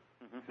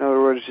 Mm-hmm. In other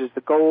words, is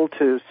the goal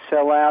to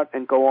sell out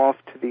and go off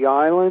to the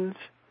islands?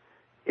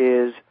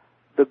 Is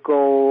the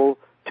goal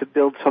to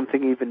build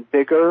something even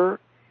bigger?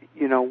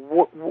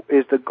 What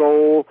is the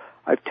goal?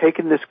 I've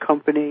taken this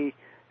company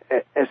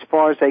as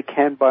far as I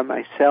can by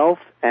myself,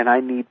 and I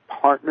need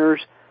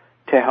partners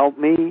to help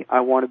me.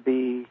 I want to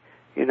be,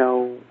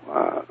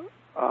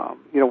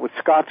 with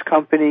Scott's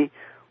company,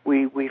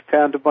 we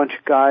found a bunch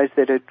of guys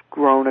that had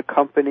grown a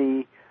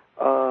company,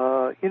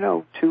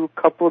 to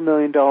a couple of $1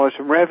 million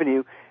in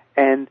revenue,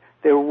 and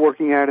they were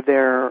working out of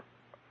their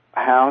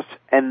house,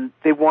 and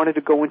they wanted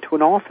to go into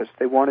an office.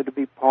 They wanted to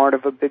be part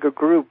of a bigger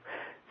group.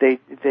 They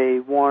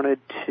wanted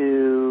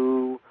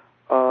to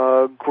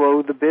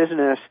grow the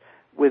business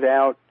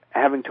without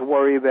having to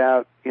worry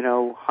about,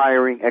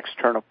 hiring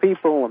external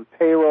people and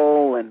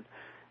payroll and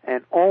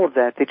all of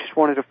that. They just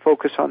wanted to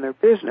focus on their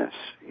business.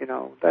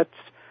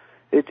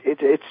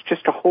 It's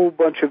just a whole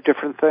bunch of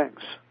different things.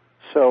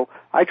 So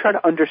I try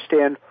to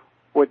understand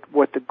what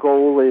the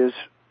goal is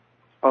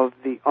of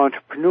the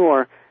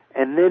entrepreneur,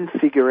 and then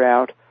figure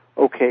out,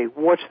 okay,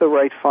 what's the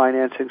right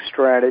financing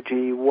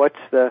strategy? What's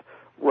the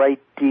right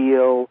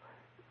deal?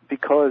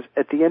 Because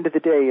at the end of the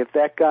day, if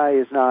that guy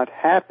is not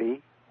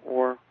happy,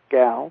 or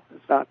gal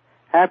is not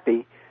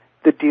happy,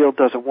 the deal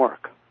doesn't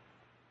work.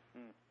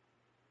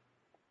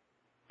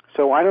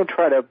 So I don't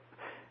try to,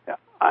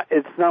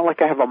 it's not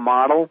like I have a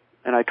model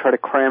and I try to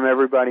cram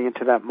everybody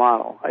into that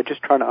model. I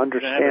just try to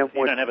understand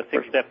You don't have a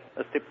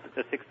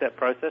six-step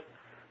process?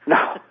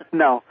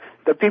 No.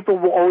 The people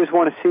will always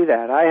want to see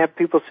that. I have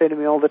people say to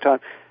me all the time,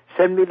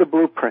 send me the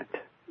blueprint.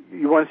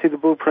 You want to see the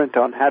blueprint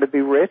on how to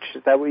be rich?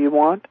 Is that what you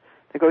want?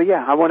 They go,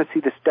 yeah, I want to see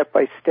the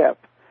step-by-step.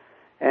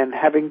 And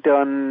having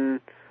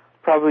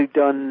probably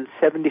done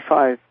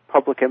 75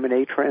 public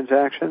M&A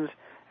transactions,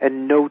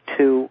 and no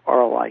two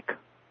are alike.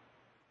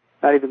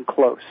 Not even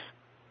close.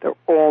 They're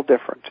all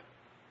different.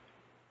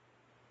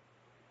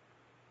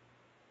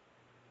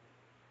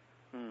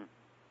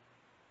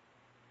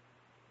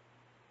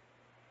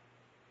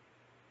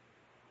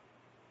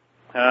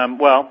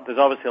 Well, there's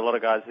obviously a lot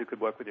of guys who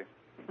could work with you.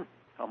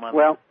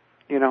 Well,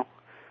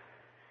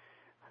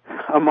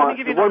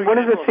 one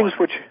of the things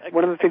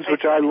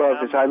which I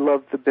love is I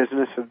love the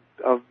business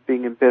of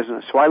being in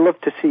business. So I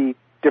love to see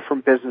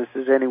different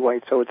businesses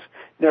anyway. So it's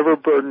never a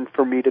burden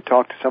for me to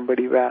talk to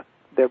somebody about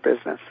their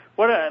business.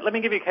 Let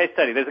me give you a case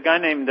study. There's a guy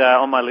named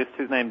on my list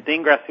who's named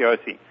Dean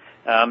Graziosi.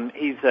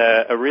 He's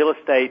a real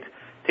estate,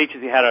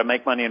 teaches you how to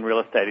make money in real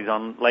estate. He's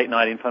on late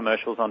night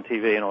infomercials on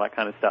TV and all that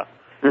kind of stuff.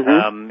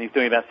 Mm-hmm. He's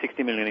doing about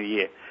 $60 million a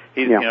year.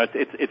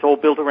 It's all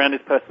built around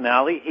his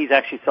personality. He's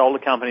actually sold a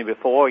company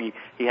before. He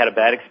had a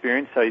bad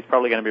experience, so he's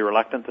probably going to be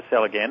reluctant to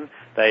sell again.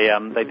 They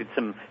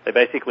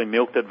basically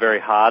milked it very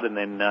hard and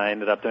then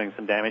ended up doing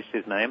some damage to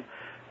his name.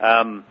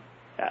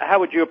 How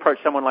would you approach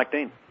someone like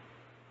Dean?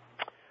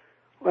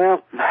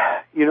 Well,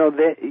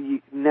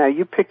 now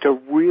you picked a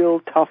real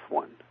tough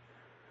one,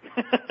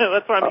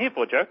 That's what I'm here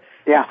for, Joe.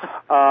 Yeah.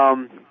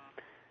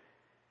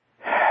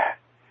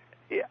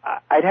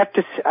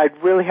 I'd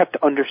really have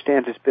to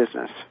understand his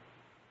business.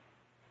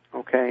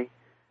 Okay?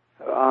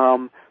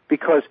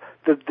 Because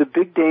the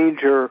big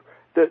danger,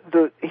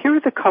 here are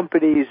the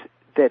companies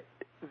that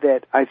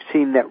I've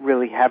seen that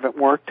really haven't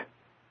worked,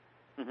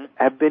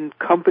 have been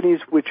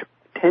companies which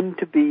tend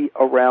to be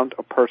around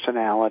a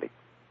personality.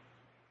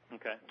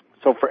 Okay.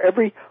 So for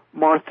every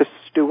Martha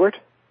Stewart,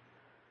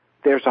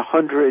 there's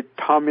 100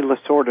 Tommy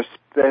Lasorda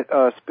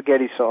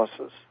spaghetti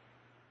sauces,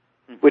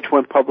 which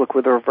went public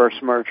with a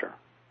reverse merger.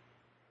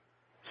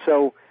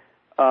 So,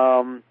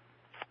 I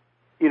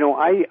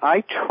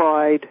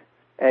tried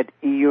at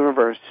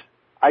eUniverse,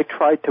 I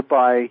tried to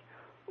buy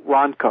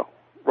Ron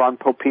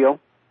Popeil,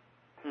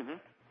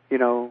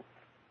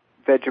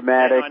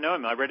 Vegematic. Yeah, I know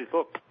him. I read his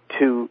book.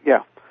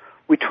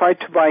 We tried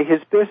to buy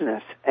his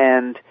business,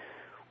 and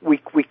we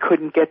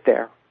couldn't get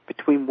there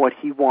between what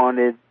he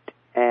wanted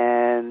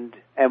and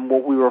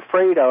what we were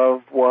afraid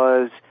of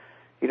was,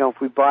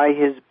 if we buy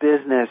his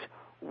business,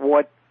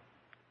 what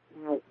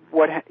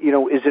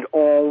is it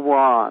all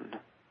Ron?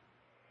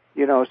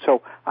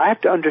 So I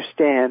have to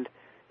understand,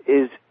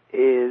 is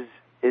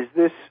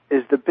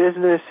the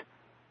business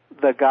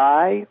the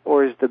guy,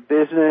 or is the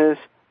business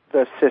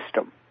the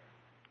system?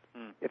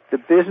 If the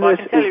business well, I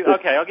can tell you,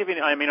 I'll give you,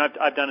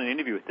 I've done an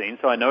interview with Dean,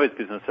 so I know his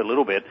business a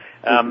little bit.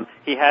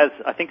 He has,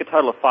 I think, a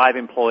total of 5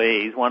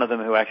 employees, one of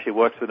them who actually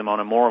works with him on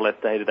a more or less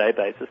day-to-day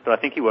basis, but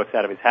I think he works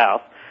out of his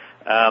house.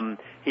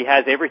 He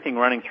has everything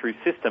running through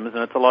systems,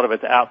 and a lot of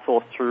it's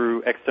outsourced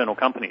through external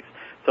companies.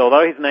 So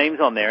although his name's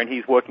on there and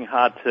he's working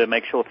hard to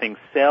make sure things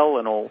sell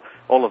and all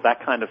of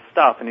that kind of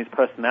stuff, and his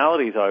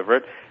personality's over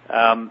it,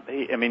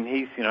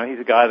 he's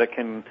a guy that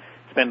can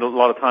spend a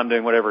lot of time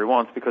doing whatever he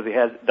wants because he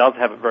does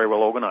have it very well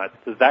organized.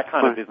 Does that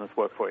kind of business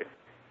work for you?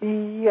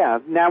 Yeah.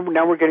 Now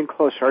we're getting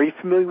closer. Are you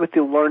familiar with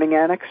the Learning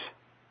Annex?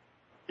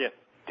 Yes.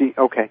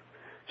 Okay.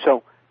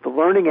 So the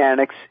Learning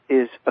Annex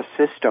is a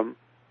system.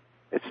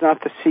 It's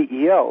not the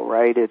CEO,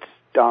 right? It's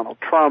Donald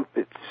Trump.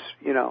 It's,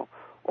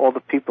 all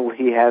the people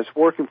he has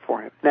working for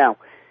him. Now,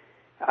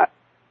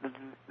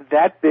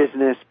 that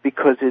business,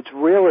 because it's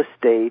real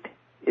estate,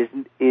 is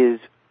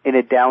in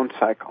a down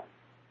cycle.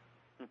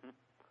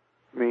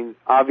 I mean,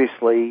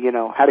 obviously,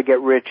 how to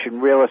get rich in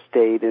real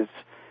estate is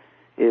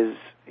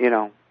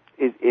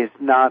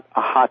not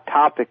a hot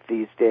topic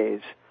these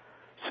days.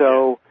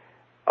 So,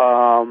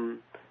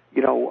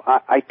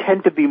 I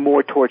tend to be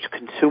more towards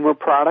consumer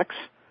products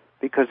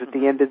because at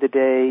the end of the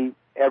day,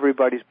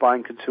 everybody's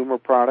buying consumer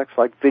products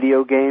like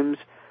video games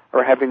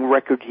are having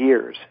record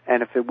years.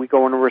 And if we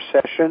go in a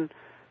recession,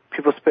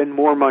 people spend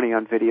more money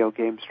on video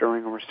games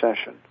during a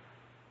recession.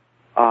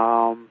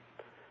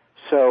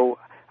 So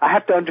I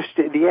have to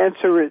understand the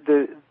answer.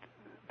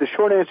 The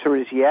short answer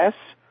is yes,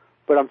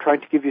 but I'm trying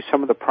to give you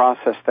some of the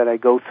process that I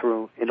go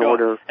through in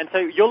order. And so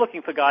you're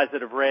looking for guys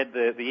that have read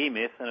the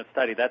E-Myth and have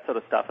studied that sort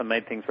of stuff and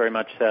made things very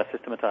much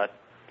systematized.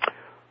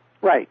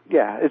 Right.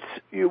 Yeah. It's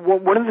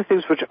one of the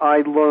things which I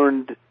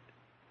learned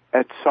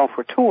at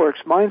Software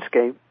Toolworks,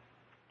 Mindscape,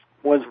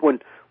 was when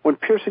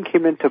Pearson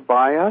came in to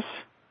buy us,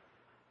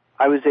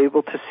 I was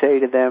able to say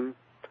to them,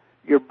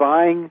 "You're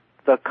buying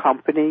the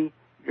company.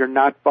 You're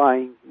not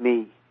buying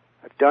me.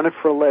 I've done it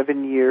for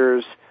 11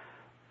 years.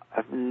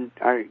 I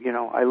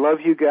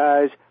love you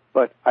guys,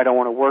 but I don't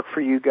want to work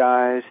for you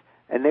guys."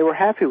 And they were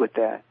happy with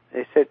that.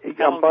 They said,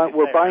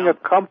 "We're buying a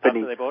company."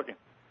 After they bought you?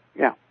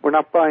 Yeah, we're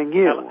not buying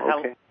you.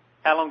 Okay.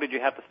 How long did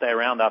you have to stay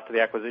around after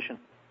the acquisition?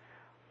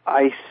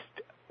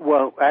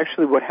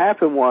 Actually, what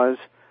happened was,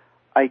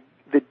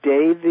 the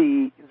day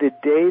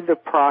the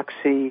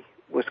proxy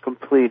was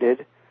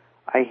completed,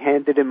 I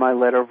handed in my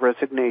letter of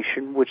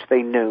resignation, which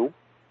they knew.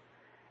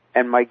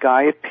 And my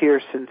guy at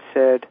Pearson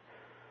said,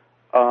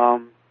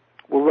 well,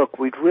 look,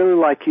 we'd really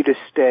like you to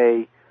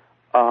stay.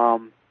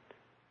 What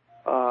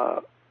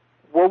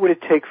would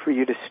it take for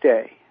you to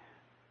stay?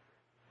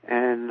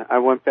 And I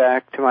went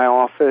back to my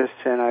office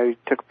and I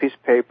took a piece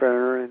of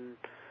paper and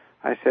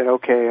I said,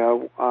 okay,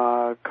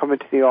 I'll come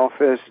into the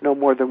office no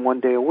more than 1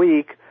 day a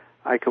week.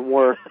 I can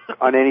work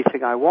on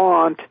anything I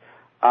want.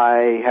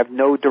 I have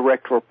no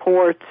direct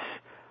reports.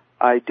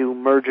 I do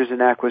mergers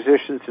and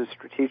acquisitions and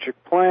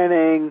strategic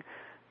planning.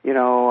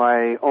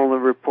 I only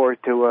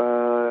report to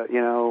a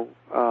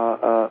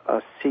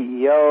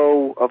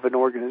CEO of an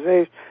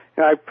organization.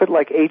 I put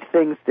like 8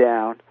 things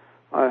down,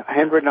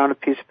 handwritten on a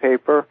piece of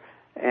paper,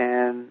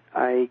 and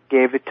I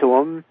gave it to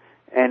him,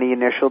 and he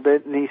initialed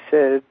it, and he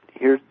said,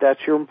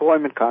 that's your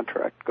employment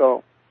contract.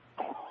 Go.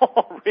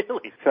 Oh,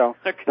 really? So,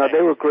 okay. No,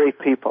 they were great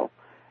people.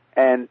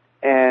 And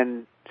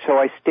so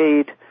I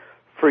stayed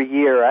for a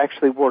year. I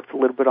actually worked a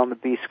little bit on the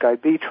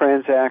B-Sky-B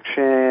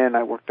transaction.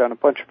 I worked on a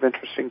bunch of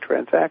interesting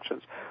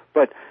transactions.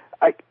 But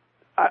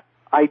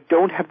I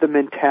don't have the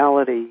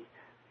mentality.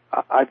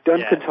 I've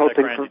done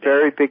consulting for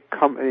very big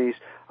companies.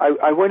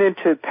 I went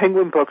into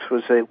Penguin Books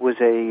was a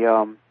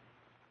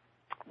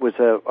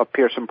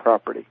Pearson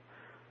property.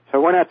 So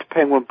I went out to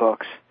Penguin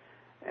Books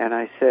and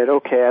I said,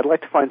 okay, I'd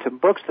like to find some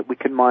books that we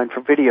can mine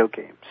for video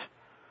games.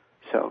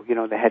 So,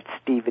 they had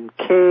Stephen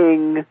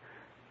King,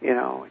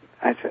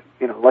 I said,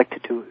 like to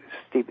do a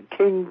Stephen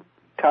King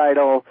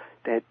title.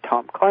 They had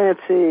Tom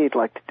Clancy. I'd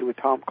like to do a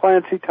Tom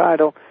Clancy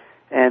title.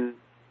 And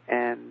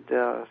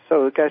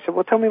so the guy said,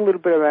 well, tell me a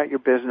little bit about your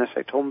business.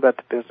 I told him about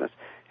the business.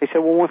 He said,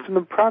 well, from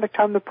the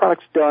time the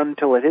product's done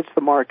till it hits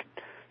the market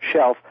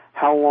shelf,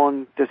 how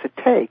long does it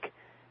take?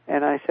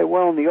 And I said,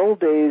 well, in the old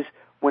days,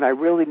 when I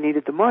really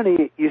needed the money,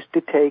 it used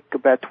to take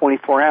about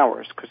 24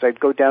 hours because I'd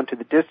go down to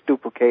the disc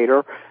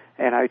duplicator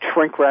and I'd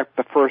shrink wrap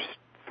the first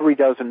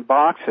 36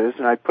 boxes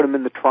and I'd put them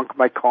in the trunk of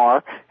my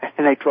car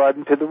and I'd drive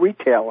them to the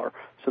retailer.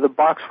 So the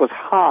box was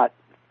hot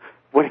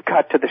when it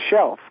got to the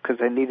shelf because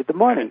I needed the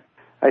money.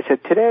 I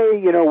said,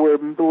 today, we're a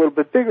little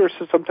bit bigger,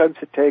 so sometimes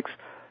it takes,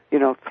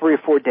 3 or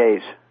 4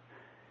 days.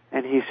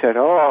 And he said,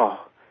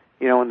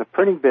 in the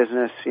printing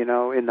business, in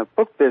the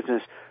book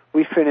business,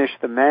 we finish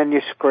the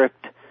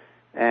manuscript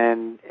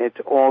and it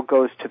all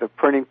goes to the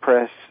printing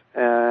press.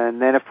 And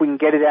then if we can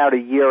get it out a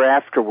year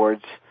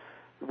afterwards,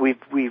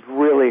 we've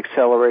really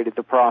accelerated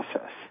the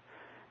process.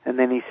 And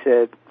then he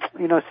said,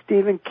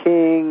 Stephen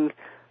King,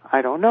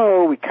 I don't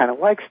know, we kind of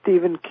like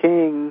Stephen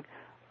King,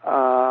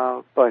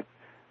 but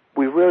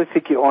we really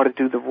think you ought to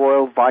do the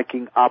Royal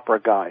Viking Opera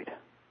Guide.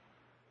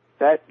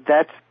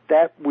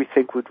 That we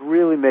think would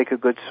really make a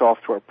good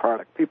software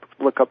product. People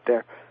look up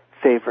their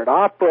favorite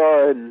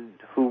opera and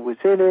who was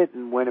in it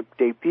and when it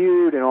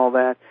debuted and all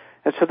that.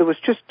 And so there was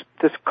just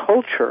this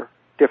culture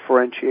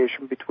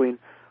differentiation between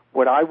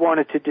what I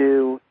wanted to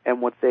do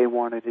and what they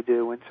wanted to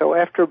do. And so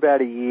after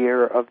about a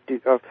year of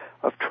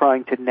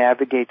trying to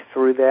navigate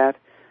through that,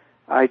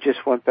 I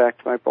just went back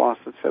to my boss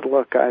and said,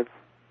 look,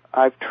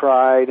 I've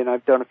tried and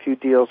I've done a few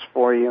deals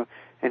for you.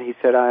 And he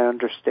said, I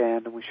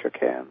understand, and we shook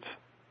hands.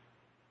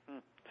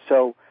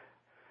 So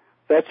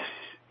that's,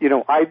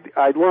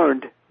 I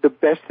learned the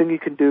best thing you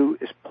can do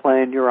is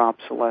plan your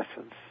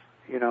obsolescence.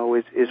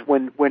 Is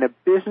when a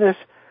business,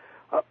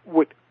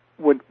 what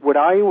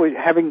I always,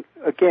 having,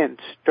 again,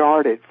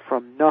 started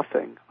from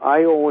nothing,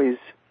 I always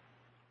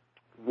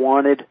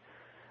wanted,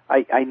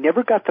 I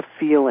never got the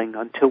feeling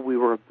until we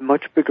were a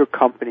much bigger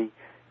company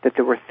that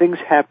there were things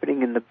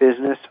happening in the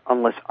business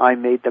unless I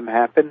made them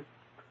happen.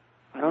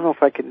 I don't know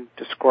if I can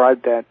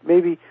describe that.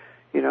 Maybe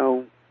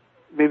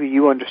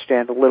you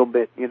understand a little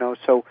bit,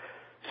 so,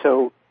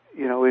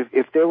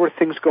 if there were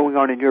things going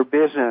on in your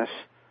business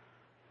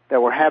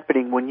that were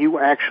happening when you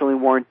actually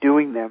weren't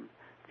doing them,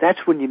 that's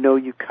when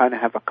you kind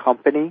of have a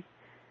company.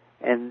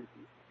 And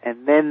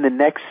then the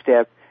next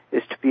step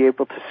is to be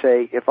able to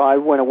say, if I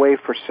went away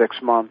for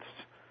 6 months,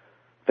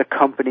 the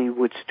company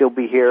would still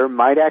be here,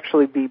 might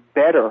actually be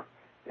better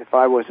if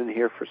I wasn't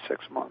here for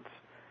 6 months.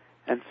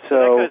 And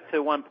so that goes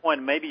to one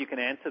point, maybe you can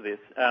answer this.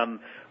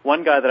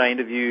 One guy that I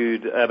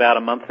interviewed about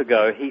a month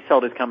ago, he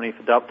sold his company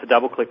to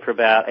DoubleClick for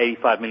about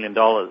 $85 million.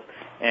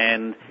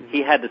 And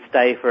he had to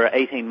stay for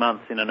 18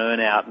 months in an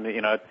earn-out. And,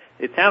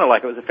 it sounded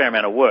like it was a fair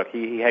amount of work.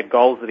 He had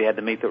goals that he had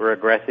to meet that were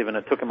aggressive, and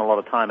it took him a lot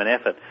of time and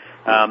effort.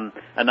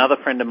 Another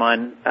friend of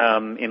mine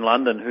in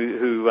London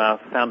who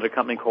founded a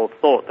company called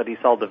Thought that he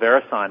sold to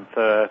VeriSign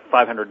for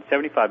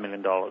 $575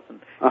 million,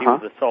 and he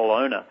was the sole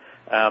owner.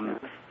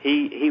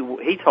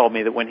 He told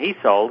me that when he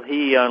sold,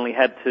 he only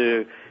had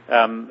to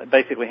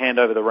basically hand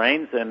over the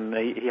reins, and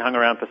he hung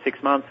around for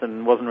 6 months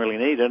and wasn't really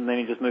needed, and then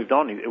he just moved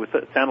on.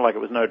 It sounded like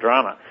it was no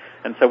drama.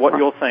 And so what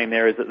you're saying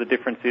there is that the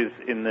difference is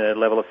in the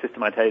level of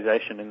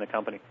systematization in the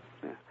company.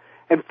 Yeah.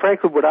 And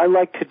frankly, what I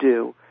like to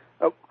do,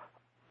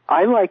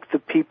 I like the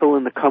people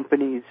in the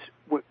companies,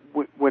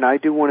 when I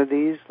do one of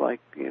these, like,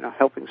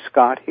 helping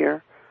Scott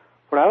here,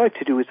 what I like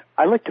to do is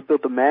I like to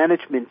build a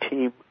management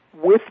team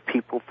with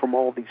people from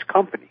all these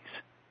companies.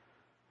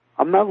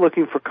 I'm not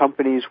looking for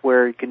companies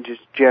where you can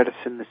just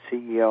jettison the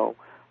CEO.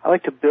 I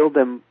like to build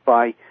them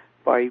by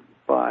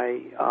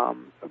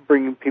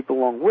bringing people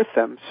along with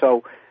them.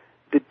 So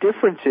the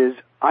difference is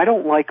I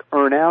don't like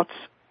earn-outs.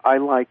 I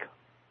like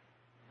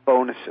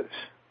bonuses.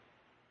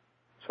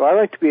 So I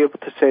like to be able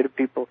to say to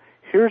people,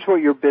 here's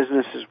what your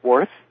business is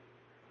worth,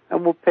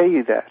 and we'll pay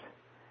you that.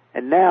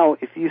 And now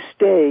if you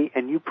stay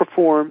and you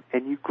perform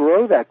and you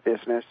grow that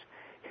business,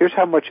 here's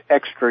how much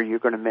extra you're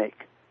going to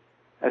make.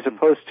 As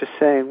opposed to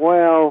saying,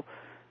 well,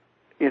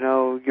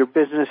 your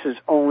business is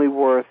only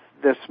worth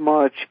this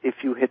much if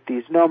you hit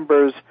these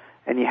numbers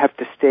and you have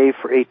to stay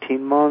for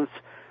 18 months.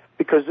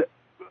 Because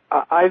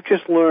I've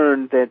just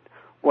learned that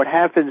what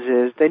happens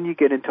is then you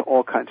get into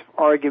all kinds of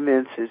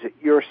arguments. Is it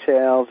your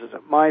sales? Is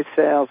it my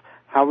sales?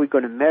 How are we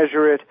going to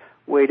measure it?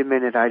 Wait a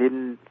minute, I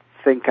didn't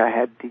think I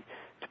had to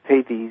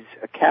pay these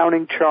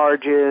accounting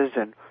charges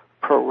and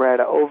pro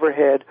rata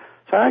overhead.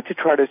 So I like to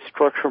try to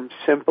structure them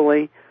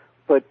simply,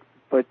 but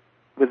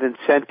with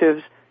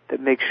incentives that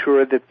make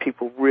sure that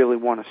people really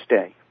want to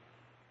stay.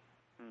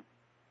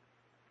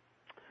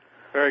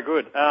 Very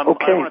good. Okay. I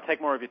don't want to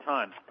take more of your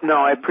time. No,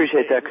 I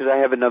appreciate that because I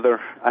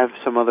have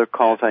some other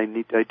calls I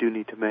do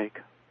need to make.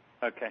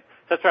 Okay.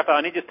 So let's wrap up.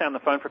 I need you to stay on the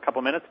phone for a couple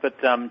of minutes, but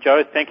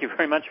Joe, thank you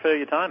very much for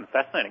your time.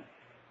 Fascinating.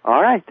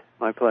 All right.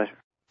 My pleasure.